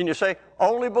 Can you say,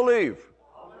 only believe?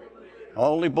 Only believe.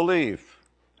 Only believe.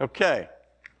 Okay.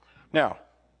 Now,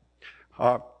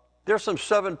 there's some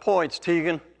 7 points,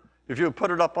 Tegan, if you would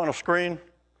put it up on a screen.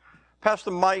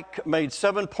 Pastor Mike made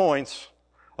 7 points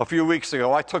a few weeks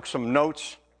ago. I took some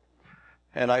notes,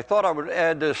 and I thought I would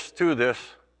add this to this.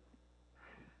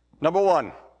 Number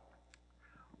 1,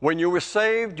 when you were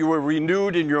saved, you were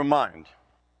renewed in your mind.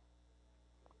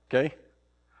 Okay?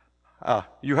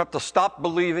 You have to stop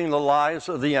believing the lies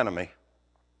of the enemy.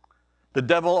 The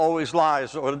devil always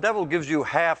lies, or the devil gives you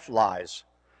half lies,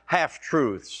 half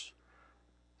truths.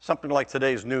 Something like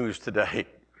today's news today,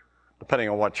 depending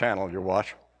on what channel you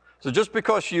watch. So just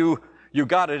because you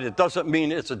got it, it doesn't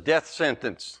mean it's a death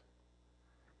sentence.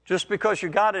 Just because you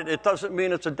got it, it doesn't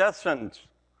mean it's a death sentence.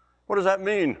 What does that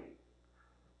mean?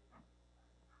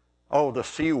 Oh, the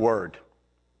C word.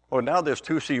 Oh, now there's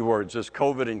 2 C words. There's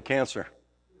COVID and cancer.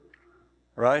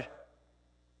 Right?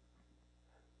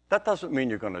 That doesn't mean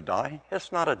you're going to die.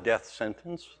 It's not a death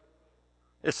sentence.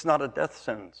 It's not a death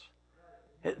sentence.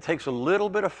 It takes a little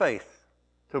bit of faith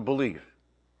to believe.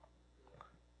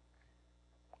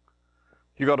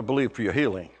 You got to believe for your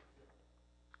healing.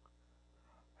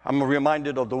 I'm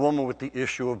reminded of the woman with the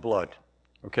issue of blood.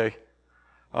 Okay?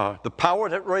 The power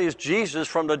that raised Jesus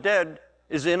from the dead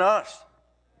is in us.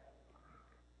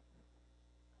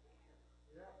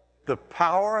 The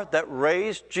power that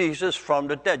raised Jesus from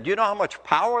the dead. Do you know how much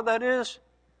power that is?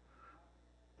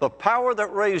 The power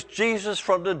that raised Jesus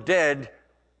from the dead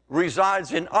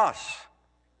resides in us.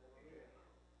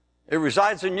 It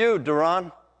resides in you,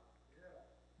 Duran.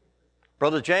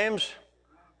 Brother James,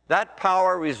 that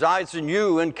power resides in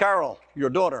you and Carol, your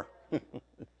daughter.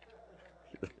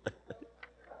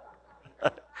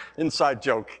 Inside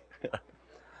joke.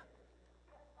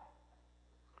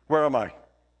 Where am I?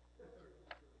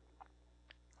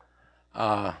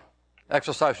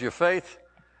 Exercise your faith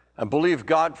and believe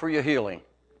God for your healing.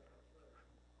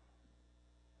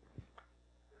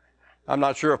 I'm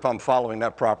not sure if I'm following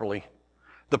that properly.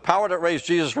 The power that raised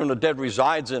Jesus from the dead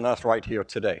resides in us right here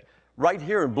today. Right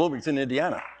here in Bloomington,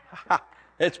 Indiana.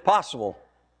 It's possible.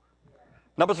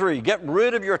 Number 3, get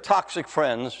rid of your toxic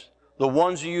friends, the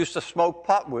ones you used to smoke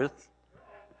pot with,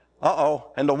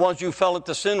 and the ones you fell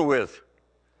into sin with.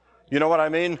 You know what I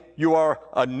mean? You are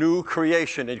a new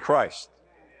creation in Christ.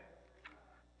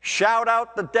 Shout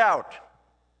out the doubt.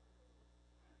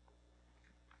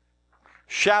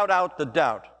 Shout out the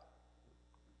doubt.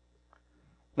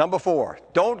 Number 4,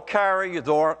 don't carry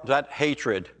that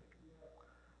hatred.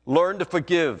 Learn to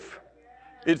forgive.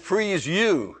 It frees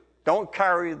you. Don't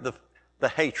carry the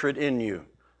hatred in you.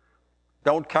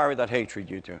 Don't carry that hatred,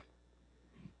 you do.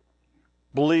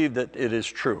 Believe that it is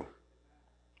true.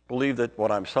 Believe that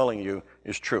what I'm telling you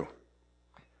is true.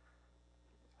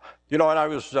 You know, when I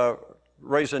was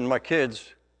raising my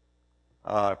kids,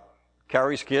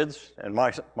 Carrie's kids and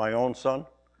my own son,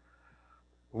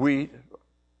 we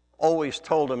always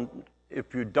told them,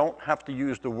 if you don't have to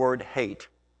use the word hate,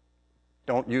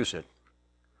 don't use it.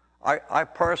 I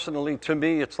personally, to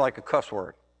me, it's like a cuss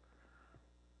word.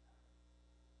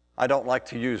 I don't like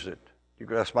to use it. You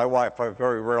could ask my wife, I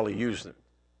very rarely use it.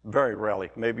 Very rarely,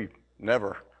 maybe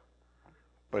never.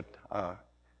 But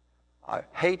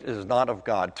hate is not of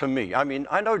God, to me. I mean,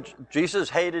 I know Jesus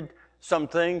hated some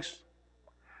things,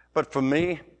 but for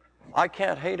me, I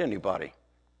can't hate anybody.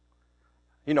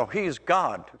 You know, He's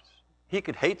God. He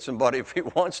could hate somebody if He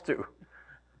wants to.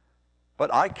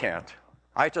 But I can't.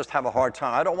 I just have a hard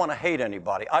time. I don't want to hate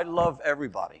anybody. I love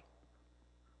everybody.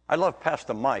 I love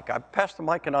Pastor Mike. Pastor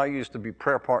Mike and I used to be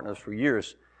prayer partners for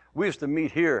years. We used to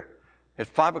meet here at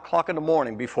 5 o'clock in the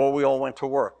morning before we all went to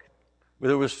work.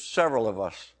 There was several of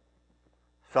us.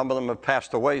 Some of them have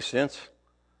passed away since.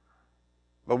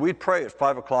 But we'd pray at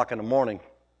 5 o'clock in the morning,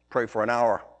 pray for an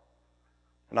hour.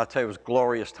 And I'll tell you, it was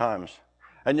glorious times.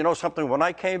 And you know something? When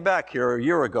I came back here a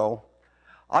year ago,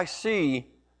 I see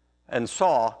and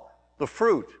saw the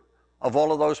fruit of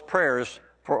all of those prayers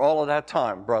for all of that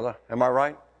time, brother. Am I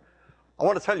right? I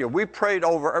want to tell you, we prayed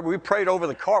over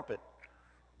the carpet.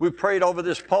 We prayed over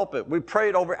this pulpit. We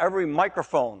prayed over every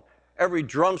microphone, every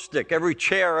drumstick, every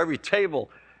chair, every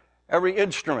table, every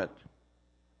instrument.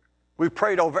 We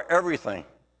prayed over everything.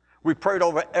 We prayed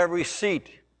over every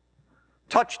seat.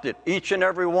 Touched it, each and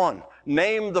every one.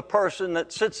 Named the person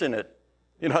that sits in it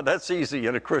You know, that's easy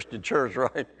in a Christian church,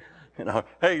 right? You know,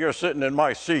 hey, you're sitting in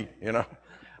my seat, you know.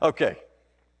 Okay.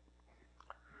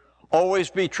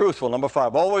 Always be truthful. Number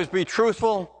 5, always be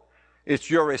truthful. It's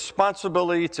your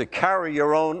responsibility to carry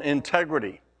your own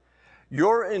integrity.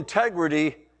 Your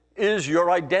integrity is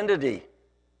your identity.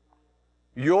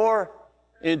 Your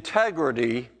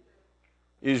integrity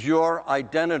is your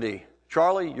identity.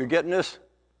 Charlie, you're getting this?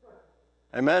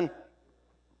 Amen?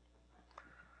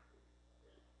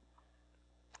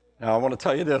 Now, I want to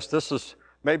tell you this. This is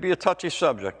maybe a touchy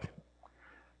subject.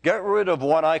 Get rid of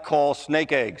what I call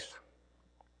snake eggs.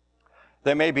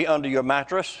 They may be under your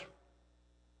mattress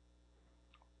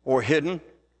or hidden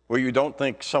where you don't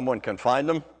think someone can find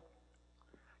them.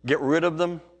 Get rid of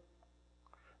them.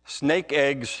 Snake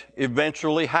eggs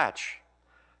eventually hatch.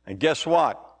 And guess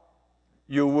what?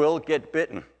 You will get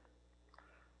bitten.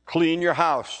 Clean your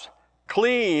house.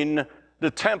 Clean the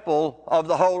temple of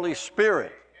the Holy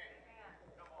Spirit.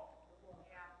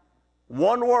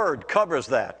 One word covers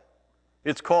that.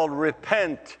 It's called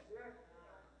repent.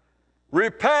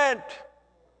 Repent.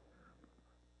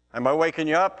 Am I waking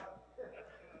you up?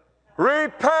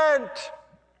 Repent.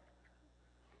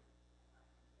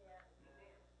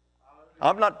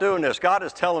 I'm not doing this. God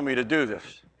is telling me to do this.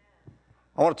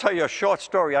 I want to tell you a short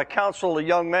story. I counseled a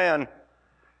young man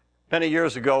many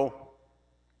years ago.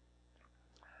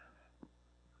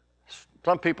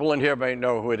 Some people in here may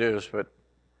know who it is, but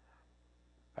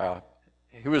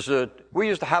we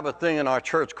used to have a thing in our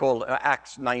church called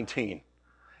Acts 19.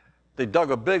 They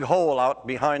dug a big hole out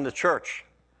behind the church,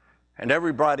 and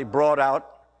everybody brought out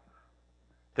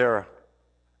their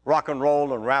rock and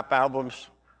roll and rap albums,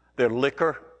 their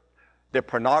liquor, their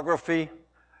pornography.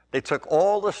 They took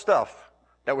all the stuff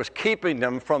that was keeping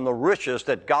them from the riches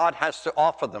that God has to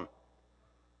offer them,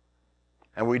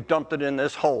 and we dumped it in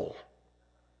this hole.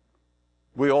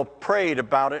 We all prayed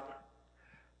about it.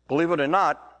 Believe it or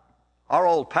not, our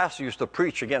old pastor used to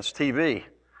preach against TV.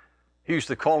 He used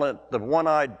to call it the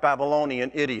one-eyed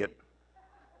Babylonian idiot.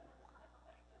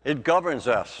 It governs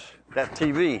us, that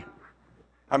TV.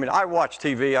 I mean, I watch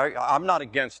TV. I'm not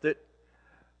against it,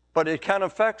 but it can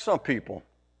affect some people,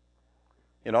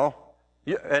 you know.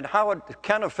 And how it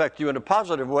can affect you in a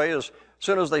positive way is as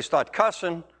soon as they start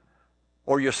cussing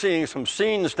or you're seeing some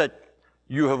scenes that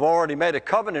you have already made a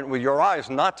covenant with your eyes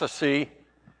not to see,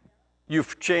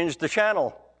 you've changed the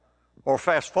channel or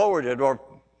fast forwarded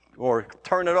or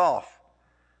turn it off.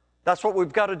 That's what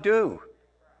we've got to do.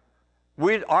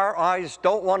 Our eyes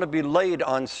don't want to be laid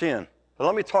on sin. But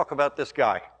let me talk about this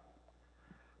guy.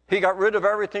 He got rid of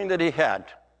everything that he had,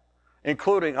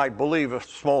 including, I believe, a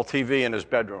small TV in his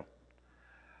bedroom.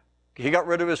 He got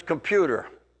rid of his computer.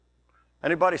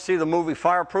 Anybody see the movie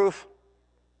Fireproof?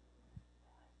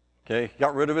 Okay,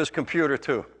 got rid of his computer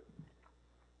too.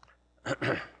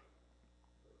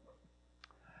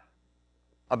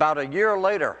 About a year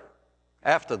later,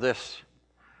 after this,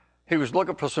 he was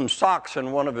looking for some socks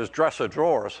in one of his dresser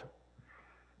drawers,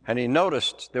 and he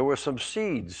noticed there were some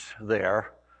seeds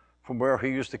there from where he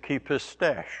used to keep his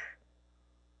stash.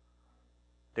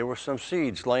 There were some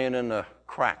seeds laying in the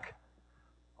crack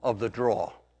of the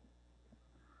drawer.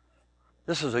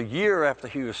 This is a year after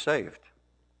he was saved.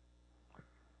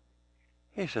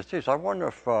 He says, geez, I wonder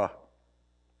if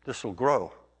this will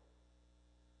grow.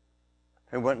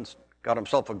 He went and got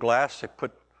himself a glass. He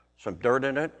put some dirt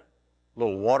in it, a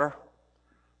little water,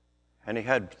 and he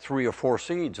had 3 or 4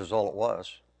 seeds is all it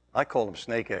was. I call them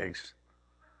snake eggs.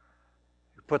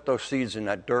 He put those seeds in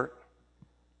that dirt.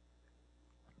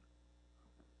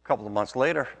 A couple of months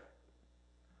later,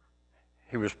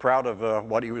 he was proud of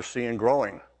what he was seeing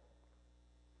growing.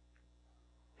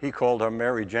 He called her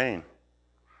Mary Jane.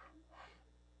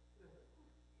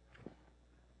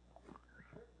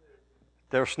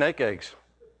 They're snake eggs.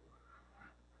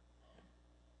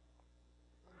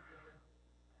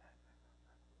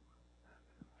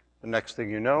 The next thing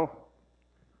you know,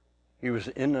 he was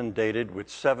inundated with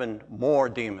 7 more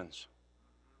demons.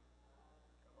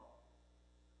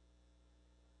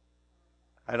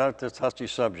 I know it's a touchy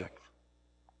subject.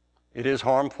 It is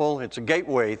harmful. It's a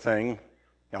gateway thing.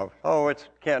 You know, oh, it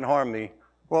can't harm me.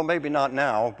 Well, maybe not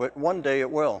now, but one day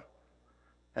it will.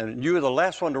 And you're the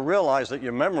last one to realize that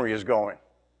your memory is going,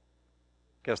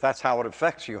 because that's how it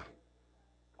affects you.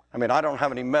 I mean, I don't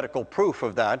have any medical proof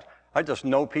of that. I just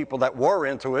know people that were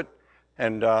into it,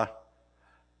 and I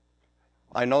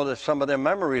know that some of their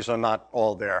memories are not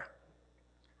all there.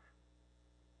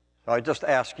 So I just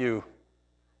ask you,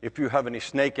 if you have any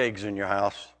snake eggs in your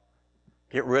house,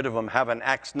 get rid of them. Have an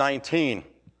Acts 19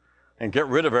 and get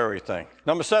rid of everything.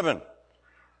 Number 7,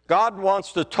 God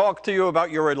wants to talk to you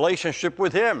about your relationship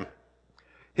with Him.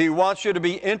 He wants you to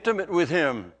be intimate with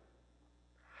Him.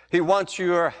 He wants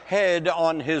your head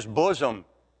on His bosom.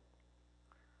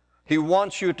 He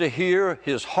wants you to hear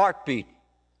His heartbeat.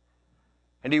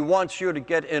 And He wants you to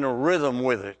get in a rhythm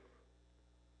with it.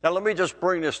 Now let me just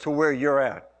bring this to where you're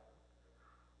at.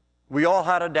 We all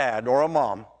had a dad or a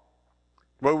mom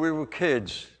when we were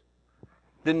kids.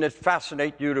 Didn't it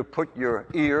fascinate you to put your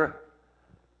ear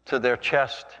to their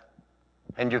chest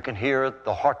and you can hear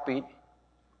the heartbeat?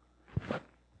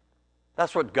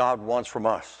 That's what God wants from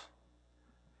us.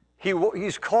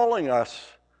 He's calling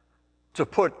us to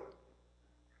put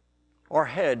our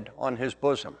head on His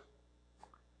bosom.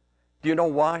 Do you know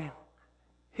why?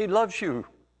 He loves you.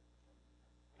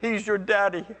 He's your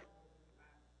daddy.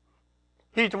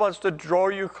 He wants to draw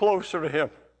you closer to Him.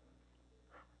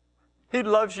 He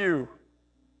loves you.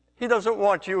 He doesn't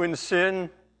want you in sin.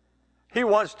 He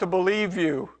wants to believe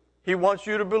you. He wants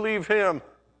you to believe Him.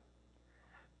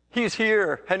 He's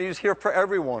here, and He's here for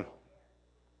everyone.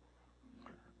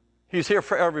 He's here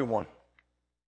for everyone.